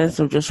in the sense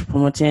of just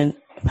promoting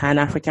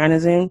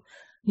Pan-Africanism.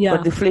 Yeah.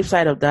 But the flip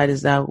side of that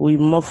is that we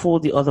muffle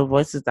the other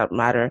voices that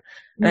matter.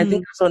 And I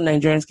think that's what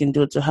Nigerians can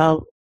do to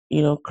help,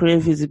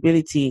 create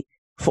visibility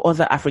for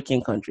other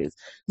African countries.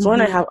 So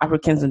when I have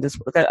Africans in this,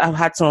 I've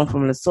had someone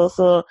from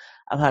Lesotho,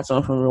 I've had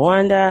someone from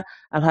Rwanda,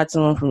 I've had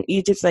someone from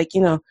Egypt,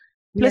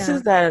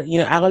 places that,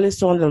 I always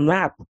saw on the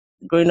map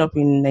growing up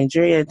in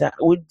Nigeria that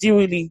we didn't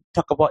really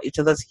talk about each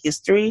other's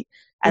history.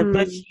 I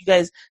bet you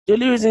guys, the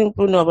only reason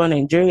people know about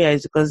Nigeria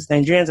is because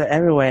Nigerians are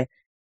everywhere.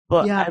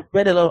 But I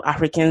bet a lot of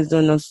Africans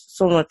don't know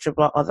so much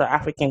about other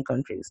African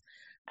countries.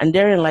 And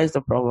therein lies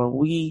the problem.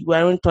 We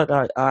weren't taught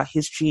our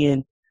history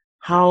and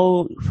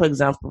how, for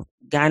example,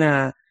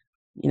 Ghana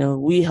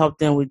we helped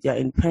them with their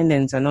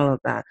independence and all of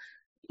that.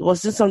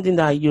 Was this something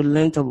that you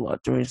learned a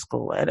lot during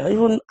school? And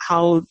even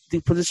how the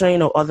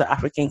positioning of other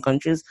African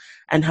countries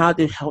and how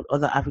they've helped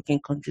other African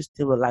countries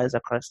stabilize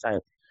across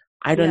time.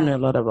 I don't know a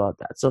lot about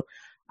that. So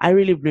I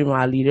really blame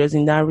our leaders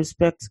in that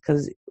respect,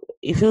 because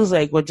it feels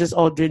like we're just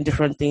all doing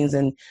different things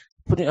and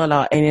putting all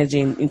our energy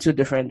into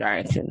different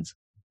directions.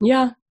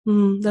 Yeah,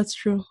 that's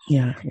true.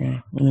 Yeah.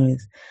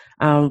 Anyways,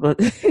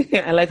 but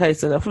I like how you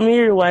said that. For me,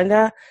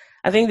 Rwanda,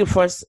 I think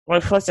my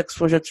first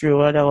exposure to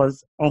Rwanda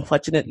was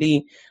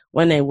unfortunately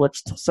when I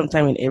watched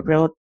sometime in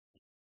April.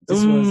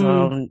 This was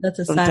that's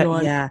a sad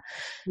one. Yeah,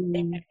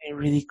 I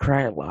really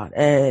cried a lot,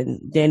 and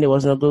then there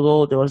was no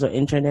Google, there was no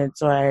internet,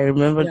 so I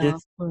remember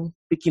just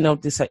picking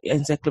up this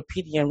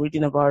encyclopedia and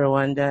reading about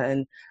Rwanda,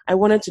 and I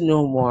wanted to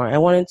know more. I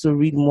wanted to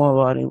read more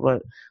about it,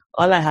 but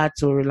all I had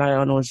to rely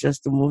on was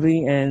just the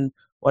movie and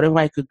whatever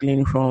I could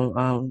glean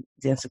from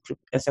the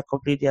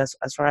encyclopedia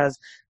as far as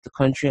the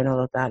country and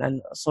all of that,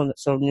 and some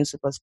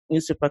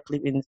newspaper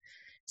clippings.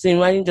 So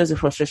imagine just the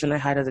frustration I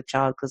had as a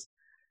child, because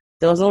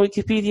there was no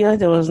Wikipedia,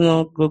 there was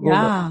no Google,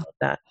 all of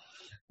that.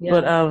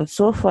 Yeah. But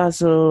so far,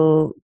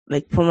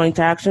 like from my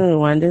interaction with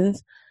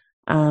Rwandans,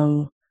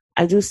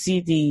 I do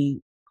see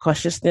the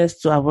cautiousness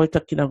to avoid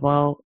talking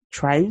about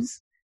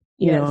tribes.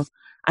 You know,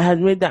 I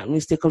had made that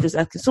mistake of just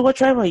asking, so what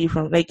tribe are you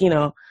from? Like,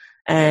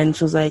 and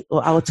she was like, oh,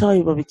 I will tell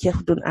you, but be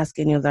careful, don't ask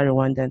any other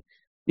Rwandan,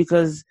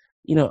 because,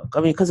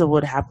 because of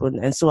what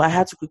happened. And so I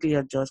had to quickly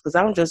adjust, because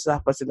I'm just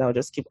that person that will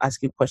just keep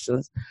asking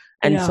questions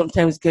and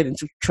sometimes get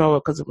into trouble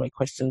because of my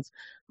questions.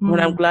 But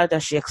I'm glad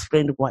that she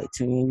explained why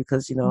to me,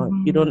 because, you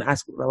don't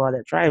ask about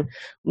that tribe.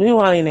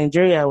 Meanwhile, in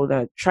Nigeria,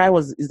 tribe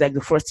is like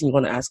the first thing you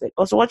want to ask, like,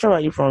 oh, so what tribe are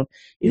you from?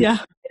 If you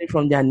get it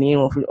from their name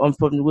or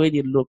from the way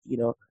they look,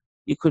 you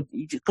could,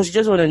 because you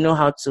just want to know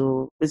how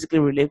to basically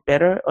relate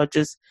better, or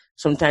just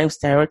sometimes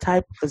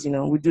stereotype, because,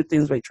 we do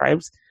things by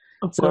tribes.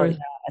 Of course.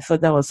 I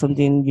thought that was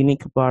something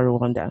unique about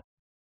Rwanda.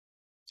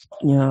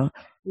 Yeah.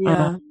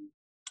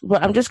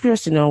 But I'm just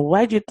curious to know,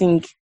 why do you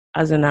think,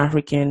 as an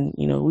African,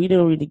 we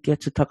don't really get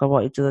to talk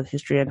about each other's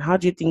history? And how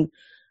do you think,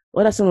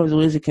 what are some of the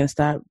ways we can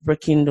start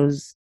breaking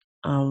those,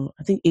 I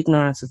think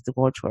ignorance is the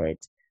word for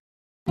it.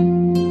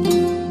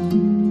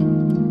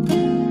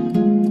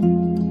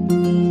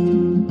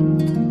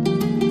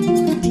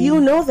 Do you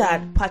know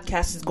that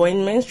podcast is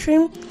going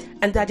mainstream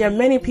and that there are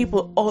many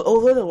people all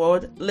over the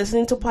world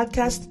listening to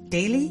podcasts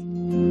daily?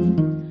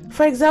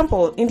 For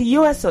example, in the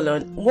US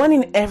alone, 1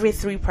 in every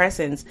 3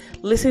 persons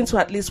listen to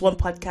at least one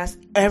podcast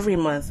every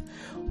month.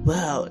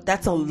 Well,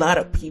 that's a lot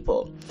of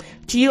people.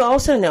 Do you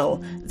also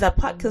know that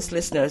podcast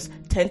listeners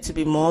tend to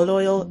be more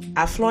loyal,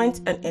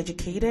 affluent, and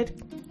educated?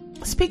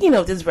 Speaking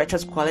of these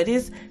virtuous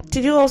qualities,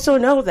 did you also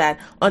know that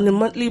on a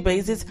monthly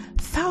basis,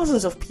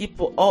 thousands of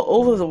people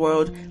all over the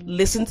world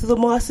listen to the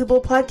Mossible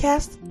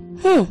podcast?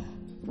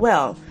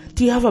 Well,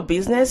 do you have a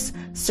business,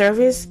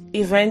 service,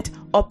 event,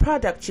 or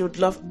product you would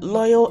love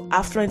loyal,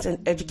 affluent, and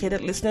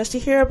educated listeners to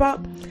hear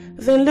about?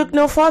 Then look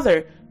no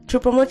further. To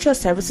promote your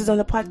services on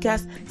the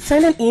podcast,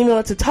 send an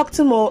email to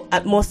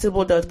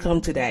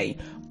talktomo@mossible.com today.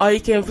 Or you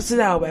can visit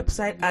our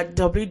website at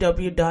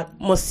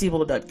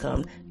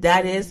www.mossible.com.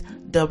 That is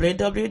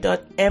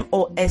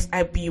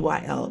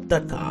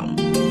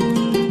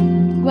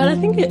www.mossible.com. Well, I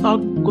think it all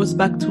goes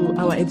back to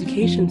our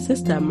education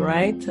system,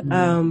 right?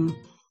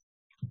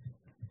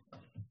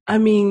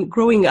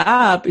 Growing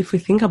up, if we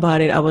think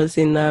about it, I was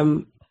in a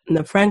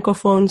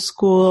Francophone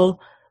school,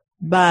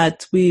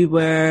 but we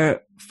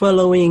were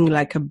following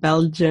like a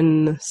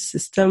Belgian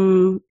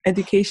system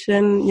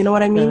education. You know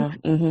what I mean? Yeah.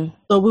 Mm-hmm.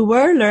 So we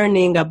were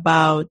learning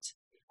about,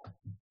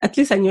 at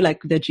least I knew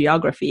like the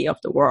geography of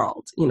the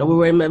world. We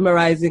were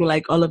memorizing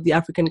like all of the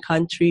African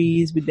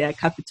countries with their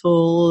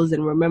capitals,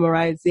 and we're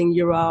memorizing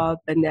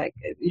Europe and the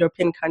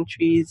European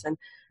countries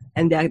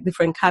and their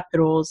different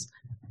capitals.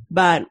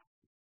 But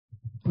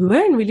we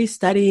weren't really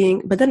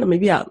studying, but then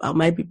maybe I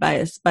might be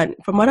biased, but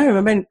from what I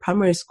remember in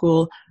primary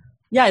school,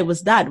 it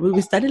was that. We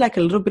studied like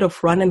a little bit of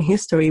Rwandan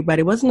history, but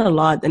it wasn't a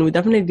lot. And we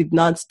definitely did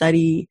not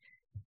study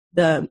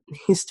the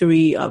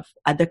history of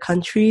other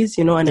countries,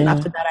 and then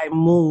after that I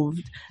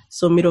moved.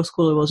 So middle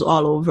school, it was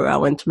all over. I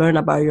went to learn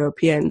about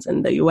Europeans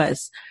and the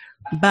US.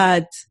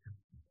 But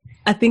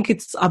I think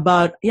it's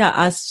about,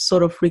 us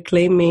sort of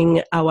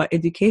reclaiming our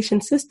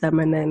education system.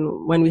 And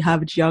then when we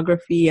have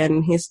geography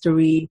and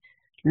history,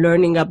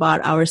 learning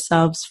about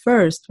ourselves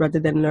first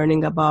rather than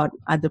learning about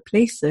other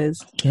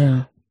places.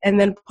 Yeah. And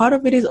then part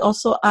of it is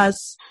also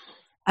us,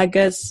 I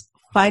guess,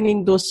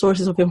 finding those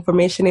sources of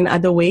information in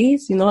other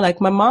ways. Like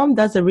my mom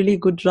does a really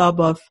good job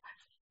of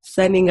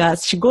sending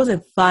us, she goes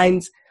and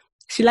finds,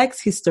 she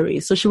likes history.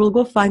 So she will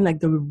go find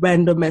like the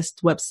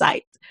randomest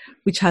website,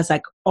 which has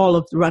like all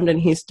of the Rwandan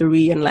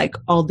history and like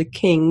all the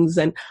kings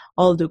and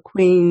all the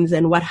queens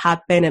and what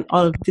happened and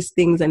all of these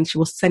things. And she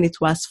will send it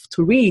to us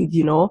to read,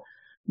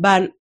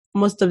 But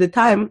most of the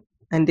time,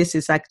 and this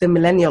is like the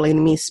millennial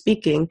in me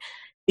speaking,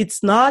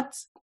 it's not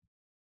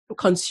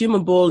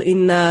consumable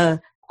in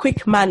a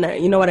quick manner.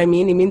 You know what I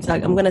mean? It means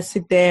like I'm going to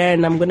sit there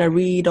and I'm going to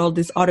read all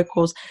these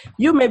articles.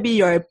 Maybe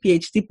you're a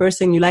PhD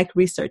person. You like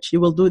research.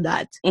 You will do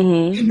that.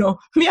 Mm-hmm. You know,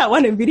 me, I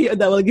want a video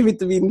that will give it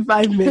to me in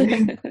 5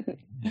 minutes.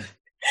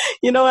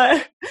 You know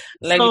what?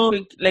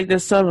 Like the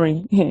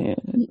summary. Yeah.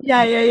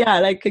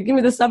 Like, give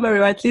me the summary,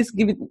 or at least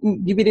give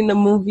it in a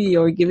movie,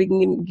 or give it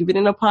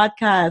in a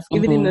podcast,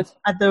 give it in a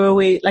other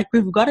way. Like,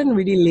 we've gotten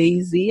really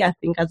lazy, I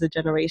think, as a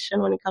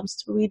generation when it comes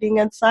to reading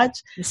and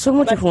such. There's so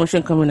much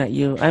information coming at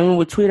you. I mean,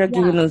 with Twitter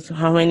giving us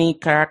how many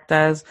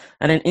characters,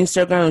 and then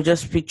Instagram with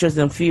just pictures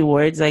and few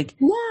words. Like,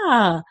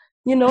 yeah,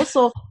 you know,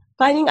 so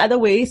finding other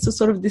ways to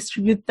sort of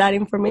distribute that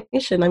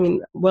information. I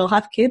mean, we'll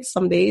have kids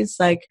some days.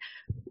 Like,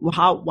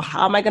 how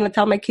am I going to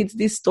tell my kids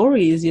these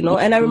stories, you know?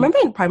 And I remember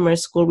in primary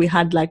school, we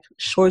had like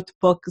short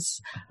books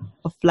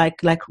of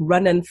like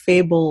run-and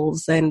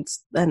fables and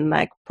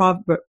like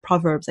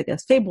proverbs, I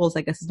guess. Fables,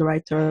 I guess is the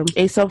right term.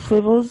 Aesop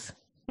fables?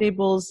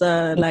 Fables,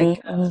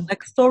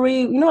 like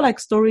story, you know, like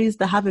stories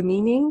that have a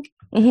meaning.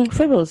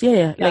 Fables,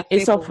 yeah. Like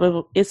Aesop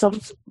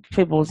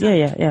fables,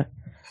 yeah.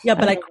 Yeah,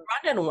 but like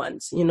random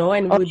ones, you know,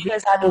 and you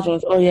guys had those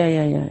ones. Oh,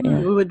 yeah.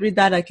 We would read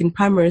that like in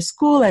primary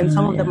school, and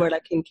some of them were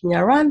like in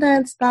Kinyarwanda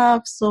and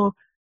stuff. So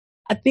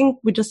I think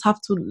we just have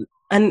to,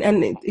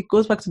 and it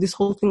goes back to this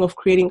whole thing of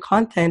creating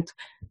content,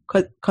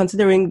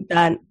 considering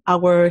that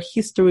our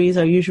histories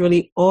are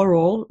usually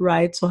oral,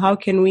 right? So how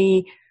can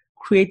we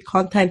create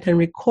content and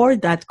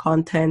record that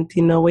content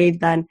in a way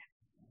that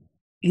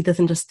it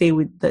doesn't just stay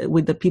with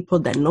the people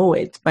that know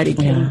it, but it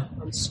can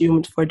be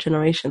consumed for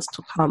generations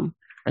to come.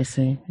 I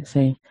see.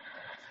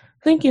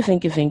 Thank you.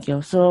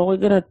 So we're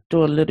going to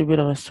do a little bit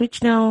of a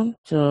switch now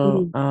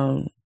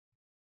to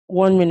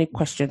 1 minute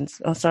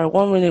questions.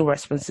 1 minute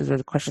responses to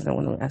the questions I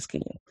want to be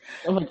asking you.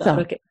 Oh my God,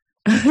 okay.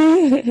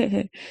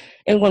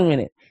 In 1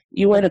 minute,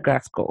 you went to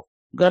grad school,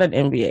 got an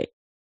MBA.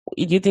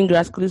 Do you think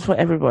grad school is for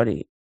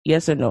everybody?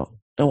 Yes or no?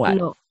 And why?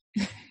 No.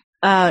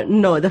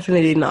 No,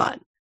 definitely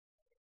not.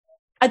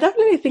 I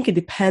definitely think it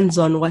depends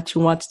on what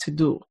you want to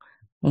do.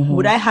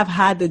 Would I have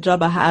had the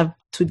job I have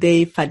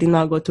today if I did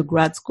not go to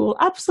grad school?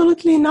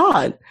 Absolutely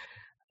not,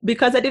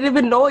 because I didn't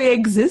even know it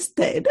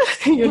existed,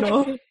 you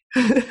know.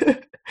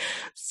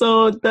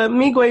 So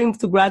me going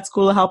to grad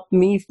school helped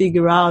me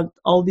figure out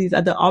all these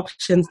other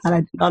options that I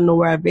did not know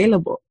were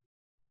available.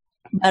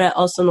 But I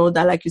also know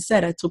that, like you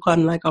said, I took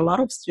on like a lot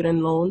of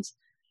student loans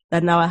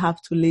that now I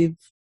have to live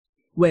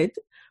with.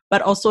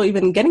 But also,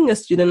 even getting a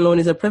student loan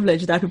is a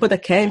privilege. There are people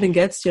that can't even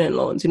get student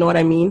loans. You know what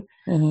I mean?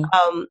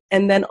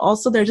 And then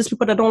also, there are just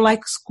people that don't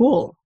like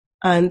school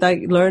and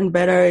like learn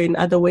better in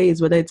other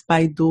ways, whether it's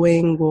by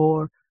doing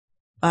or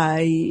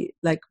by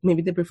like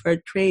maybe they prefer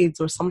trades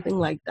or something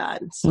like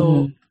that.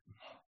 So,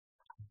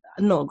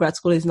 no, grad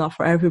school is not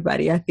for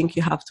everybody. I think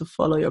you have to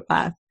follow your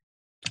path.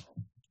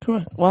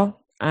 Correct. Well,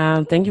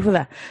 thank you for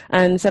that.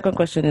 And the second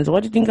question is,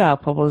 what do you think our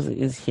purpose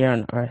is here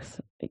on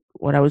Earth? Like,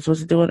 what are we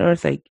supposed to do on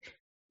Earth? Like,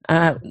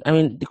 I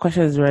mean, the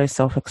question is very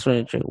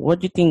self-explanatory. What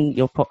do you think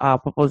our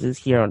purpose is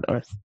here on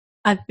Earth?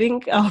 I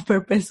think our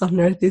purpose on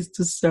Earth is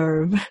to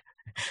serve.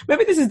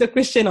 Maybe this is the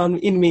Christian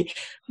in me,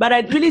 but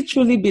I really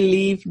truly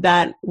believe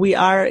that we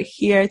are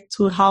here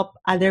to help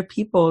other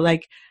people.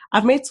 Like,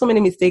 I've made so many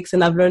mistakes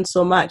and I've learned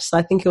so much. So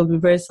I think it would be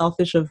very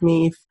selfish of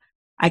me if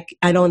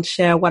I don't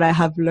share what I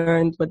have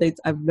learned, whether it's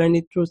I've learned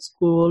it through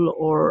school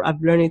or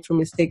I've learned it through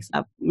mistakes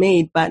I've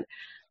made. But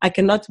I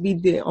cannot be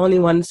the only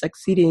one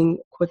succeeding,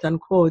 quote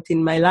unquote,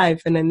 in my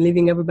life and then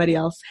leaving everybody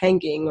else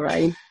hanging,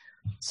 right?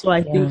 So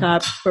I think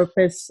our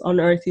purpose on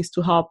Earth is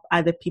to help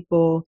other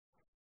people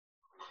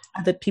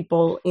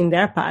in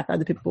their path,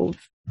 other people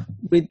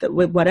with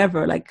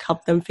whatever, like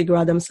help them figure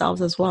out themselves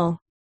as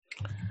well.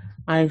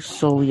 I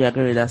solely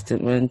agree with that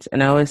statement.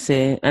 And I always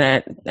say,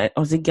 and I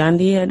was it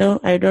Gandhi? I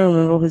don't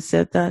remember who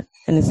said that.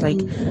 And it's like,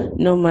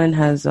 no man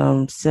has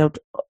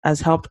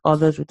helped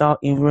others without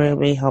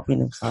invariably helping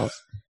themselves.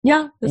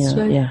 Yeah, that's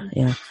right.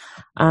 Yeah.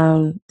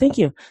 Thank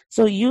you.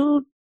 So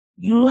you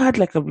had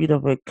like a bit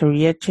of a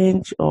career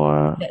change,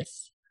 or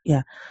yes.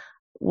 Yeah.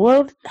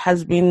 What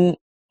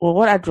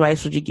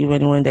advice would you give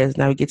anyone that is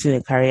navigating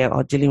a career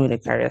or dealing with a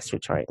career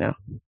switch right now?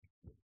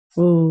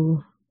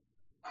 Oh,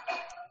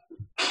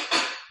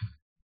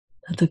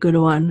 that's a good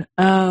one.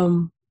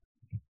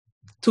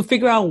 To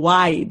figure out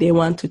why they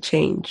want to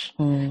change.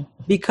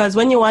 Because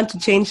when you want to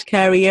change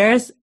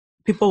careers,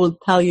 people will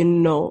tell you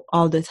no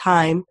all the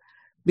time,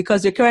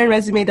 because your current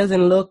resume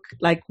doesn't look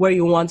like where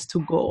you want to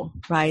go,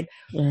 right?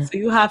 Yeah. So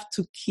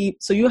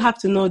you have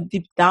to know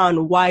deep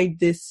down why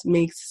this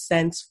makes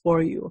sense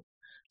for you.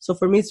 So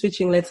for me,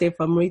 switching, let's say,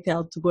 from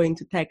retail to going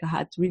to tech, I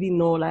had to really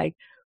know, like,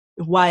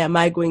 why am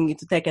I going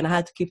into tech? And I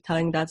had to keep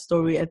telling that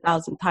story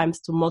 1,000 times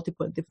to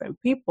multiple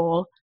different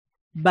people.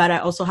 But I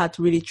also had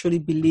to really, truly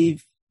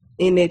believe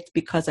in it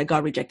because I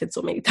got rejected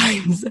so many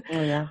times.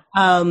 Oh, yeah.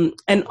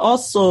 And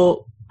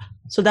also,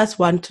 so that's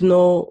one, to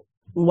know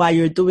why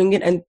you're doing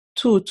it. And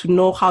two, to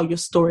know how your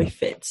story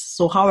fits.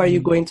 So how are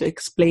you going to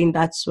explain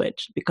that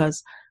switch?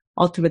 Because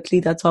ultimately,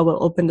 that's what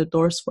will open the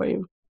doors for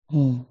you.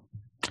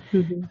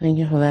 Thank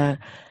you for that.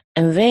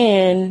 And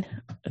then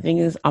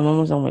I'm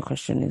almost on my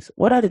question is,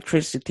 what are the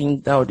traits you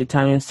think that will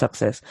determine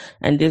success?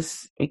 And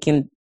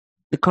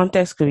the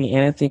context could be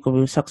anything, could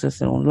be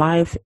success in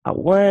life, at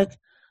work,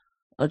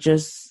 or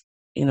just,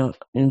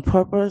 in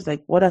purpose.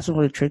 Like, what are some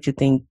of the traits you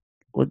think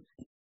would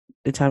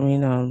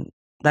determine,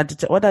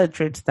 what are the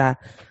traits that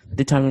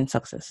determine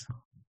success?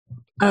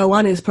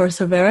 One is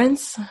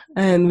perseverance.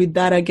 And with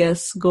that, I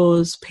guess,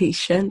 goes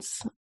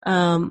patience.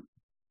 I'm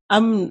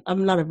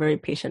not a very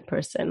patient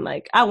person.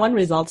 Like, I want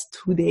results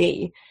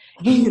today,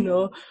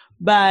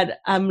 but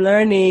I'm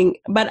learning,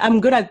 but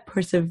I'm good at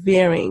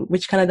persevering,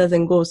 which kind of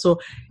doesn't go. So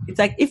it's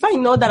like, if I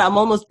know that I'm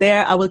almost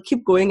there, I will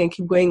keep going and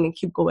keep going and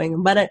keep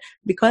going. But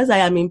because I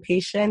am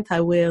impatient,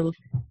 I will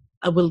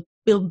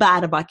feel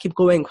bad about keep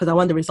going because I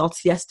want the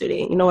results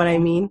yesterday. You know what I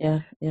mean?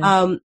 Yeah.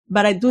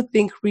 But I do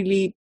think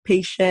really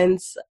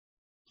patience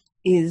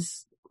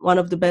is one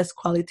of the best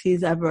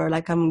qualities ever.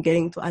 Like, I'm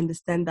getting to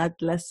understand that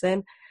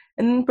lesson.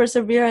 And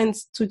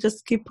perseverance to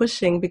just keep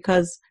pushing,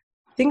 because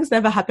things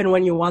never happen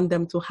when you want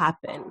them to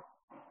happen,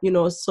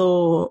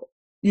 so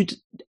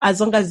as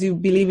long as you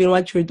believe in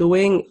what you're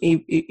doing,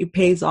 it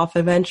pays off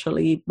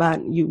eventually,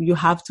 but you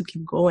have to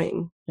keep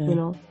going,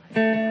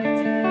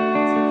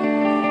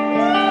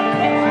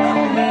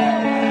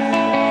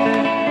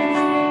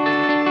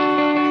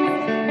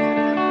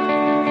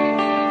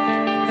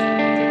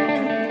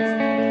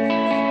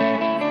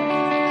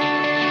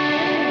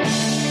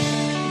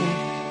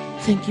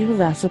 Thank you for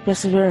that. So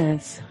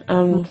perseverance.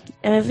 And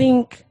I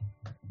think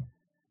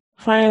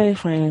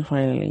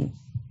finally,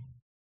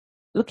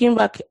 looking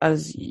back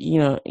as,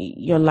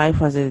 your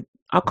life as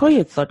I'll call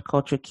you a third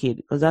culture kid,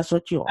 because that's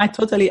what you are. I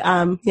totally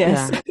am.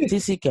 Yes. Yeah,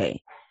 TCK.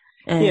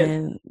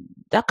 And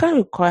that can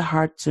be quite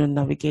hard to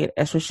navigate,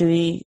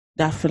 especially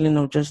that feeling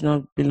of just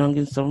not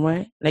belonging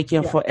somewhere. Like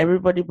you're for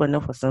everybody, but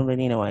not for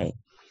somebody in a way.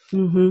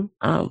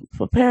 Mm-hmm.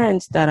 For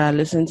parents that are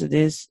listening to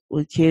this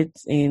with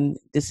kids in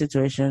this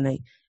situation,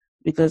 like,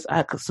 because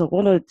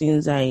one of the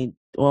things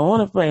one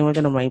of my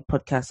invited on my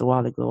podcast a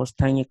while ago was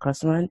Tanya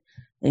Crossman,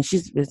 and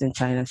she's based in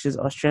China. She's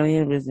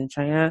Australian, based in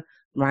China,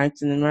 married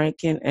to an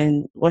American,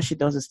 and what she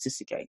does is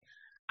TCK.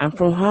 And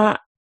from her,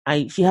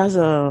 she has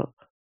a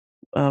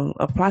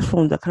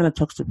platform that kind of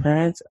talks to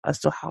parents as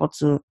to how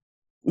to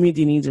meet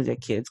the needs of their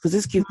kids, because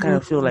these kids kind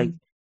of feel like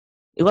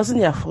it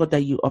wasn't their fault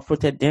that you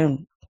uprooted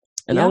them.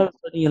 And all of a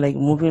sudden you're like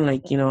moving,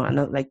 like,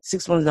 and like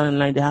 6 months down the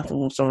line, they have to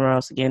move somewhere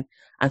else again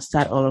and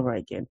start all over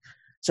again.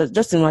 So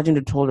just imagine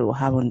the toll it will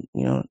have on,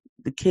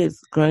 the kids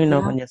growing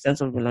up and their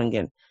sense of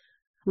belonging.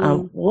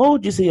 What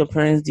would you say your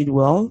parents did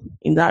well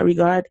in that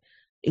regard?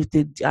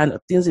 And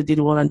things they did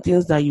well and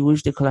things that you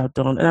wish they could have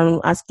done? And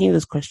I'm asking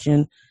this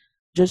question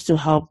just to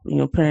help,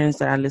 parents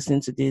that are listening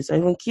to this, or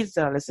even kids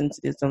that are listening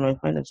to this that might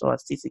find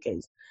themselves as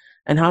TCKs,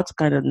 and how to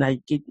kind of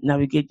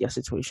navigate their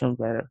situation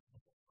better.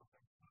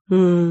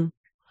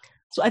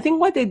 So I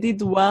think what they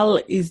did well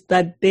is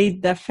that they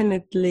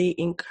definitely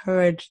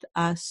encouraged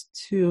us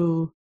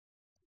to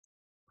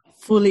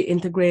fully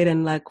integrate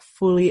and like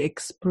fully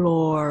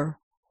explore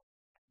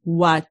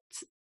what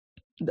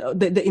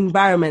the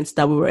environments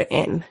that we were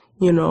in,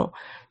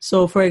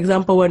 So for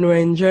example, when we were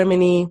in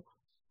Germany,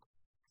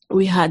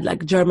 we had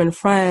like German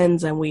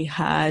friends, and we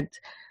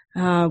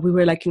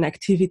were like in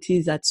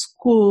activities at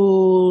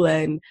school,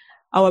 and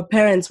our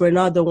parents were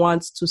not the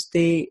ones to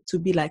stay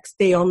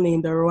only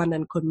in the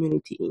Rwandan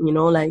community,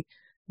 like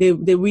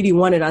they really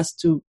wanted us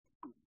to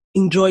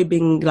enjoy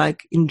being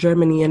like in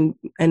Germany and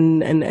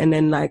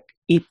then like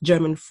eat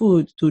German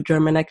food, do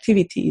German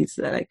activities,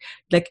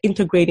 like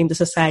integrating the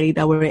society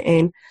that we're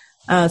in.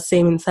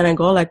 Same in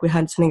Senegal, like we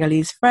had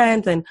Senegalese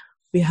friends, and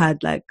we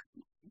had like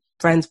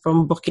friends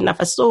from Burkina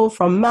Faso,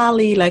 from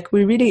Mali. Like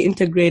we really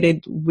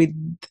integrated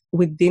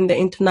within the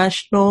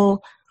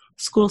international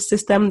school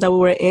system that we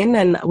were in,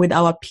 and with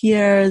our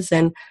peers,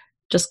 and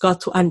just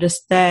got to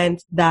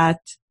understand that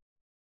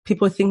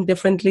people think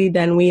differently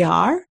than we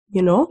are,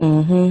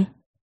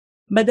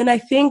 But then I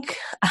think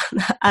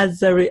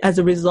as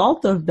a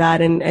result of that,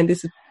 and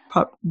this is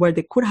where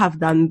they could have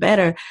done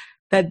better,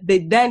 that they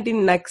then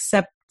didn't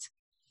accept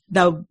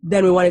that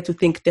then we wanted to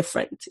think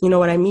different. You know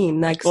what I mean?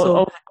 Like,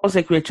 so almost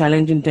like we're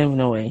challenging them in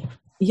a way.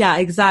 Yeah,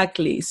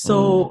 exactly.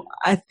 So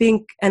I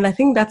think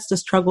that's the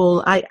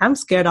struggle. I'm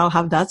scared I'll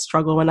have that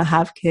struggle when I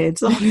have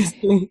kids,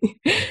 obviously.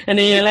 And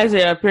then you realize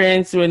that your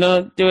parents were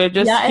they were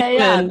just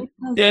human.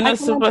 They're not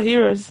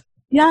superheroes.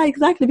 Yeah,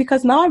 exactly.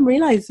 Because now I'm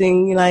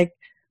realizing, like,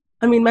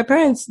 I mean, my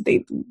parents,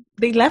 they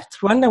left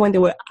Rwanda when they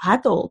were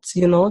adults,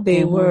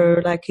 they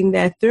were like in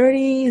their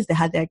 30s, they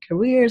had their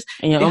careers.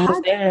 And you're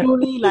almost there.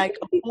 Truly like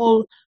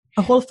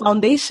a whole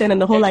foundation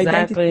and the whole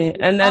identity.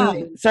 Exactly. And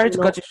then, sorry to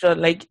cut you short,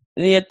 like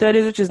in your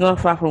 30s, which is not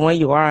far from where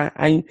you are,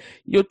 and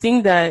you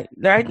think that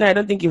right now, I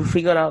don't think you've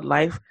figured out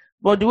life.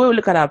 But the way we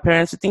look at our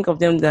parents, we think of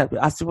them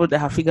as people that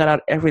have figured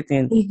out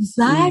everything.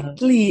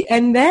 Exactly.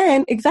 And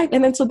then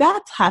so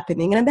that's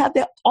happening. And that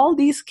there are all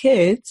these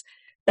kids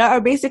that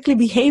are basically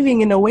behaving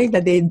in a way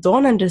that they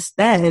don't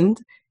understand,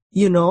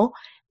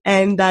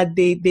 and that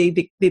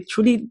they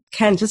truly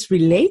can just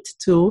relate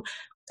to,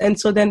 And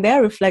so then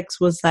their reflex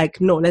was like,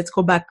 no, let's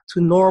go back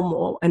to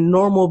normal, and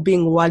normal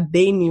being what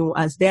they knew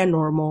as their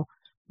normal,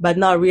 but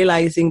not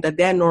realizing that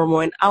their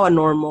normal and our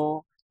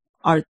normal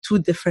are two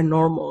different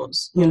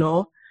normals, you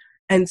know?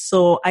 And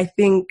so I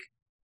think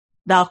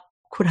that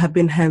could have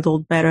been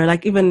handled better.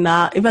 Like even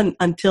now, even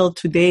until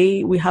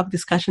today, we have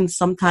discussions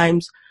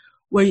sometimes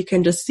where you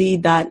can just see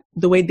that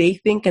the way they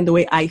think and the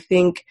way I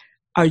think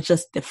are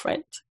just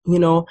different, you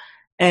know?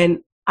 And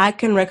I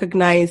can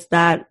recognize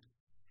that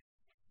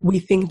we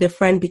think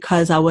different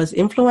because I was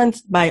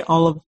influenced by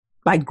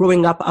by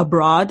growing up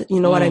abroad, you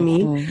know what I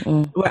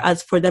mean?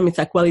 Whereas for them, it's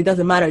like, well, it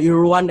doesn't matter.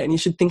 You're Rwandan. You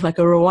should think like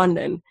a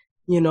Rwandan,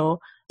 you know?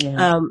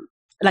 Yeah.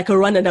 Like a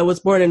Rwandan that was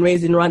born and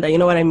raised in Rwanda, you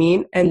know what I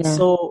mean? And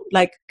so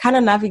like kind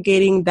of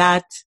navigating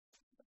that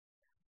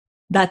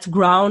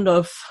ground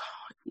of,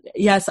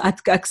 yes,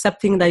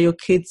 accepting that your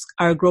kids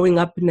are growing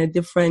up in a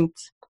different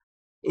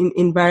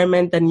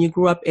environment than you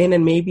grew up in,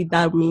 and maybe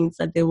that means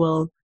that they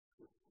will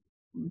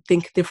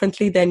think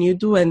differently than you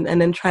do, and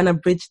then trying to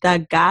bridge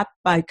that gap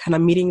by kind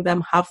of meeting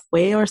them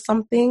halfway or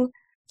something.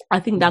 I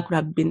think that could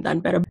have been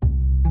done better.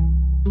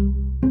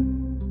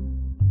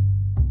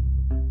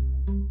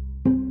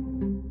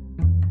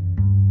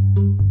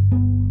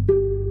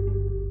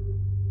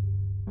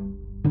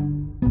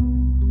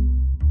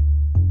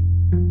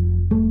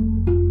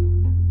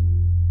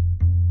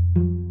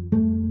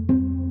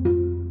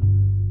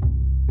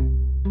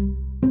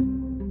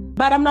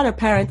 But I'm not a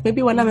parent.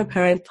 Maybe when I'm a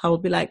parent, I will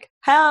be like,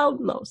 hell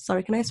no,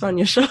 sorry, can I swear on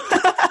your show?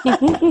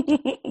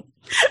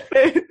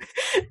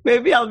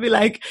 maybe I'll be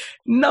like,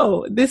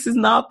 no, this is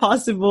not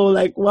possible.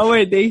 Like, what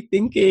were they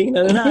thinking?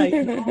 You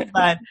know,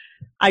 but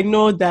I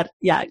know that,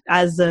 yeah,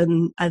 as a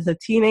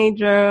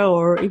teenager,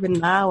 or even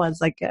now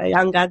as like a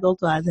young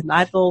adult or as an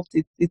adult,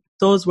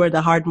 those were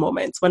the hard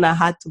moments when I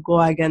had to go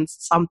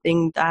against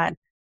something that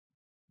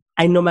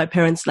I know my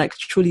parents like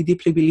truly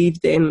deeply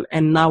believed in,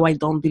 and now I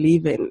don't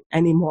believe in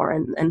anymore,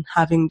 and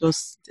having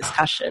those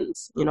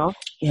discussions, you know?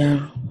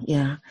 Yeah.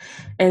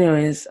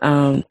 Anyways,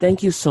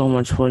 thank you so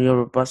much for your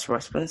robust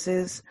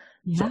responses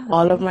to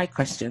all of my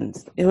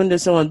questions. Even though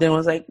some of them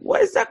was like,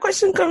 where is that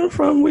question coming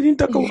from? We didn't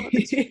talk about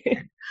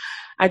it.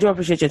 I do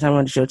appreciate your time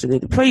on the show today.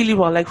 Before you leave,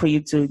 I'd like for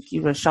you to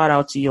give a shout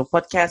out to your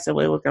podcast and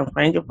where we can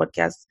find your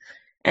podcast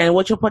and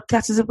what your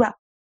podcast is about.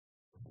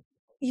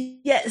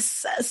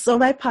 Yes. So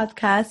my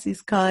podcast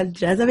is called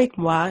Jazz avec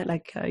moi.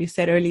 Like you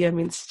said earlier,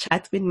 means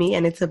chat with me.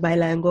 And it's a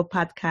bilingual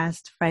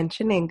podcast,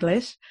 French and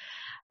English.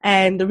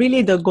 And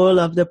really the goal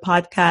of the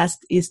podcast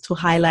is to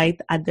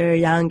highlight other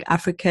young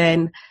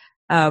African,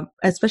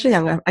 especially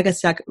young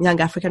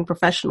African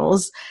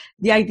professionals.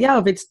 The idea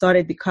of it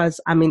started because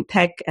I'm in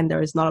tech and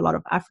there's not a lot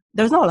of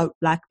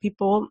Black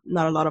people,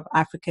 not a lot of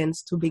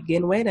Africans to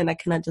begin with. And I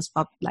kind of just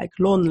felt like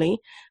lonely,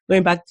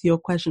 going back to your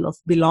question of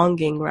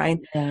belonging, right?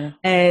 Yeah.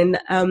 And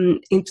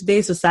in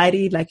today's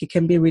society, like it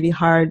can be really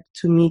hard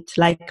to meet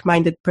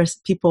like-minded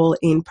people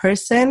in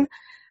person.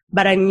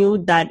 But I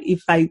knew that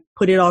if I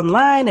put it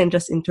online and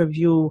just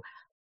interview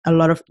a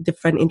lot of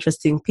different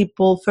interesting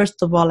people,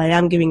 first of all, I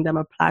am giving them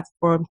a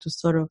platform to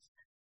sort of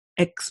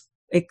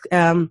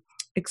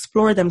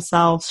explore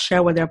themselves,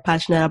 share what they're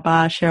passionate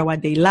about, share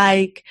what they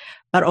like,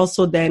 but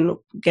also then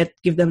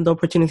give them the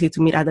opportunity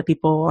to meet other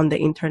people on the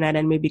internet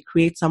and maybe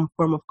create some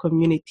form of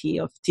community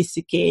of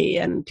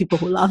TCK and people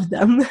who love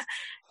them,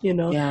 you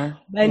know.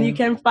 And you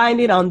can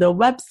find it on the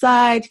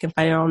website, you can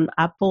find it on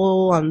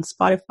Apple, on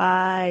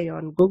Spotify,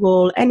 on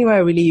Google,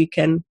 anywhere really you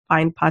can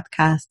find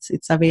podcasts,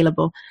 it's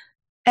available.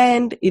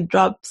 And it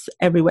drops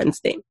every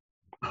Wednesday.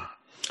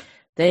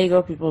 There you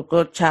go, people.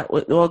 Go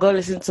go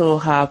listen to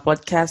her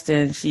podcast,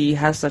 and she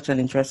has such an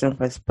interesting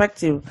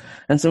perspective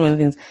and so many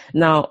things.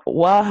 Now,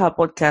 while her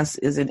podcast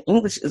is in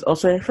English, it's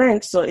also in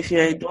French. So if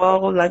you're a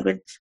dual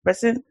language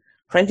person,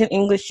 French and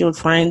English, you'll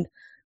find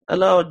a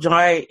lot of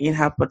joy in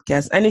her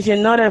podcast. And if you're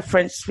not a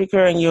French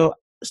speaker and you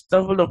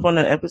stumbled upon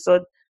an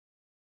episode,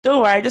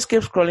 don't worry, just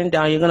keep scrolling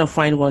down. You're going to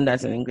find one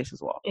that's in English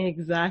as well.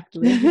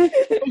 Exactly.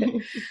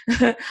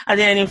 Are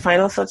there any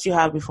final thoughts you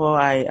have before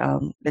I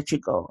let you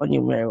go on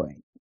your merry way?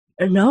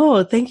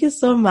 No, thank you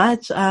so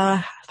much.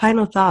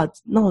 Final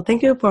thoughts. No,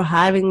 thank you for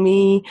having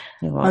me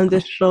on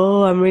the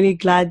show. I'm really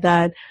glad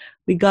that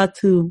we got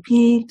to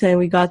meet and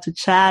we got to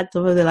chat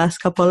over the last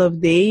couple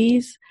of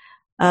days.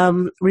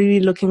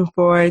 Really looking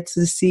forward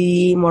to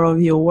see more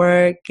of your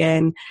work,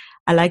 and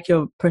I like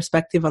your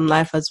perspective on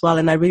life as well.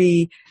 And I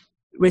really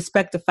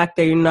respect the fact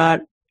that you're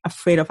not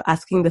afraid of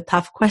asking the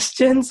tough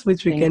questions,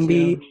 which we can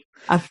be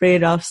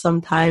afraid of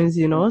sometimes,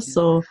 you know.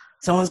 So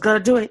someone's got to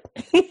do it.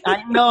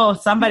 I know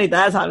somebody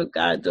does have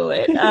to do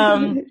it.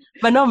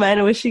 But no,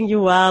 man, wishing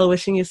you well,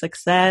 wishing you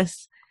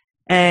success.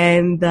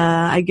 And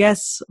I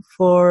guess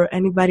for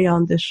anybody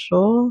on the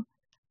show,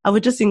 I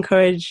would just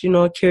encourage, you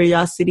know,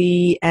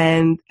 curiosity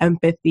and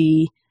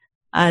empathy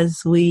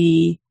as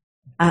we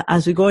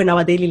go in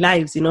our daily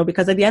lives, you know,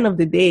 because at the end of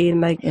the day,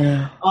 like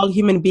all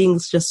human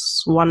beings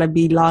just want to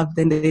be loved,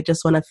 and they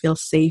just want to feel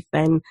safe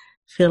and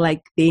feel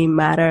like they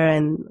matter,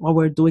 and what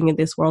we're doing in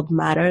this world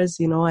matters,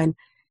 you know. And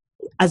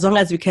as long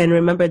as we can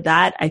remember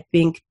that, I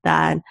think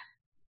that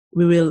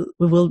we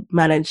will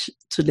manage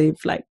to live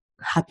like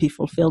happy,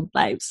 fulfilled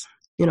lives,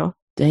 you know.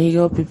 There you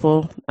go,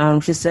 people.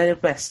 She said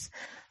it best.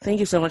 Thank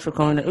you so much for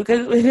coming. We're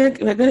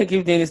gonna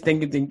give Dennis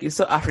thank you. It's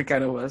so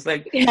African of us.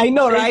 Like, yeah, I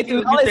know, right?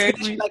 You,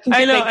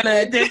 I know,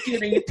 and thank you.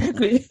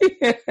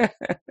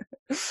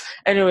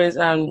 Anyways,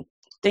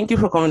 thank you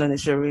for coming on the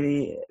show.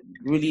 Really,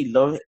 really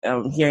love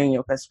hearing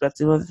your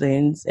perspective on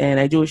things, and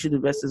I do wish you the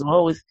best as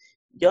well with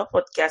your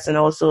podcast and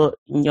also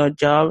in your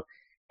job,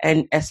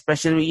 and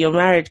especially your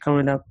marriage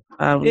coming up.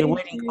 Your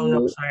wedding coming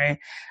up, sorry.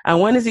 And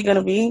when is it going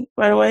to be,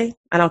 by the way?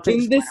 And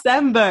in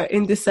December,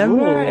 and it's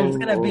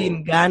going to be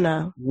in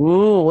Ghana.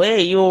 Ooh,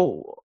 wait,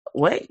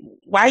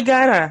 why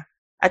Ghana?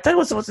 I thought it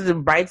was supposed to be the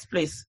bride's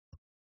place.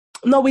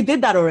 No, we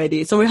did that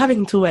already. So we're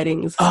having 2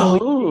 weddings.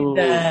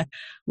 So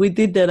we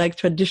did the like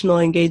traditional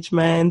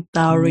engagement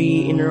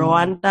dowry in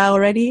Rwanda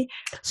already.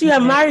 So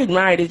you're married.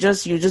 You're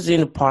just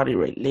doing a party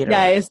right later.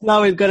 Yeah,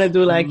 we're gonna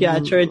do like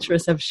church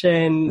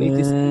reception. It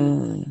is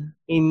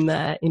in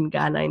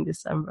Ghana in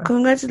December.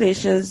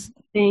 Congratulations!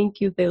 Thank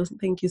you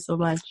so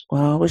much.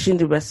 Well, wishing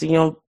the best in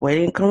your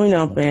wedding coming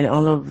up and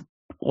all of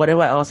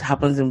whatever else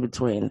happens in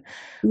between.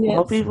 Yes.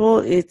 Well, people,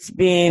 it's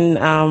been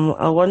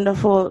a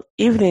wonderful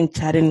evening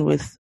chatting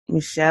with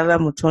Michaella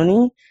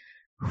Mutoni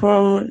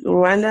from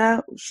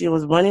Rwanda. She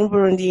was born in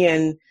Burundi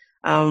and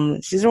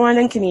she's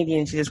Rwandan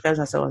Canadian. She describes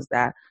herself as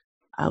that.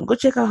 Go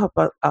check out her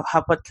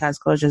podcast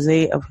called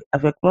José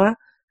avec moi.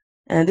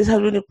 And this has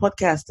been a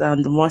podcast,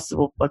 the More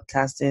Civil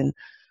podcast. And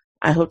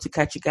I hope to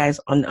catch you guys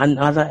on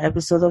another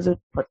episode of the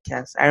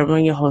podcast. I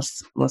remain your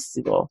host, More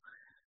Civil.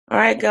 All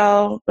right,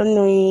 girl. Bonne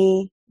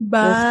nuit.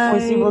 Bye.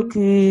 Merci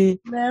beaucoup.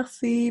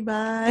 Merci.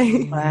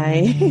 Bye.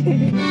 Bye.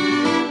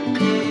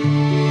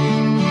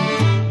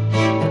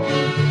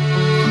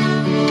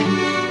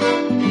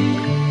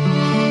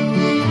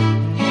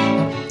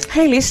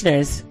 Hey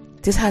listeners,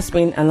 this has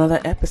been another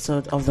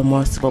episode of the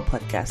More Civil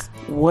podcast.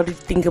 What did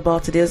you think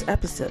about today's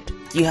episode?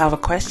 Do you have a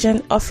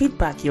question or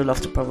feedback you'd love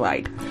to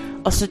provide?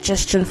 A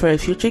suggestion for a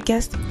future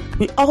guest?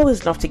 We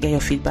always love to get your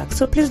feedback,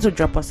 so please do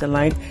drop us a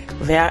line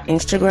via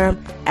Instagram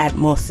at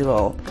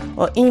MoreCivil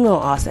or email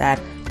us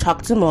at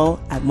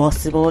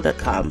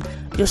talktomo@morecivil.com.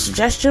 Your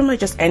suggestion might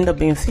just end up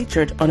being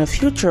featured on a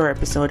future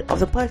episode of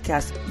the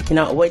podcast.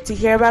 Cannot wait to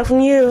hear back from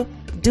you.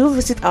 Do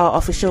visit our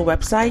official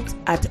website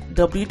at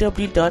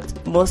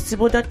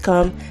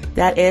www.morecivil.com.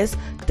 That is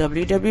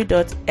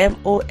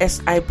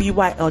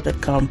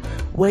www.mosibl.com,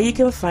 where you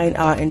can find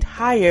our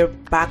entire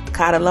back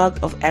catalog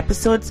of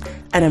episodes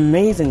and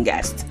amazing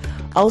guests.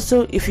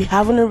 Also, if you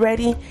haven't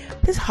already,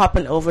 please hop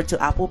on over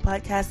to Apple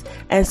Podcasts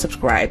and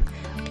subscribe.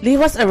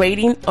 Leave us a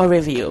rating or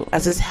review,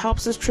 as this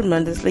helps us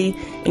tremendously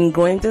in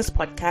growing this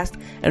podcast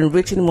and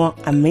reaching more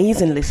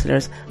amazing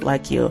listeners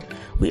like you.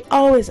 We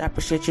always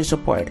appreciate your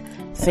support.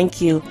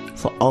 Thank you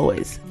for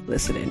always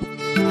listening.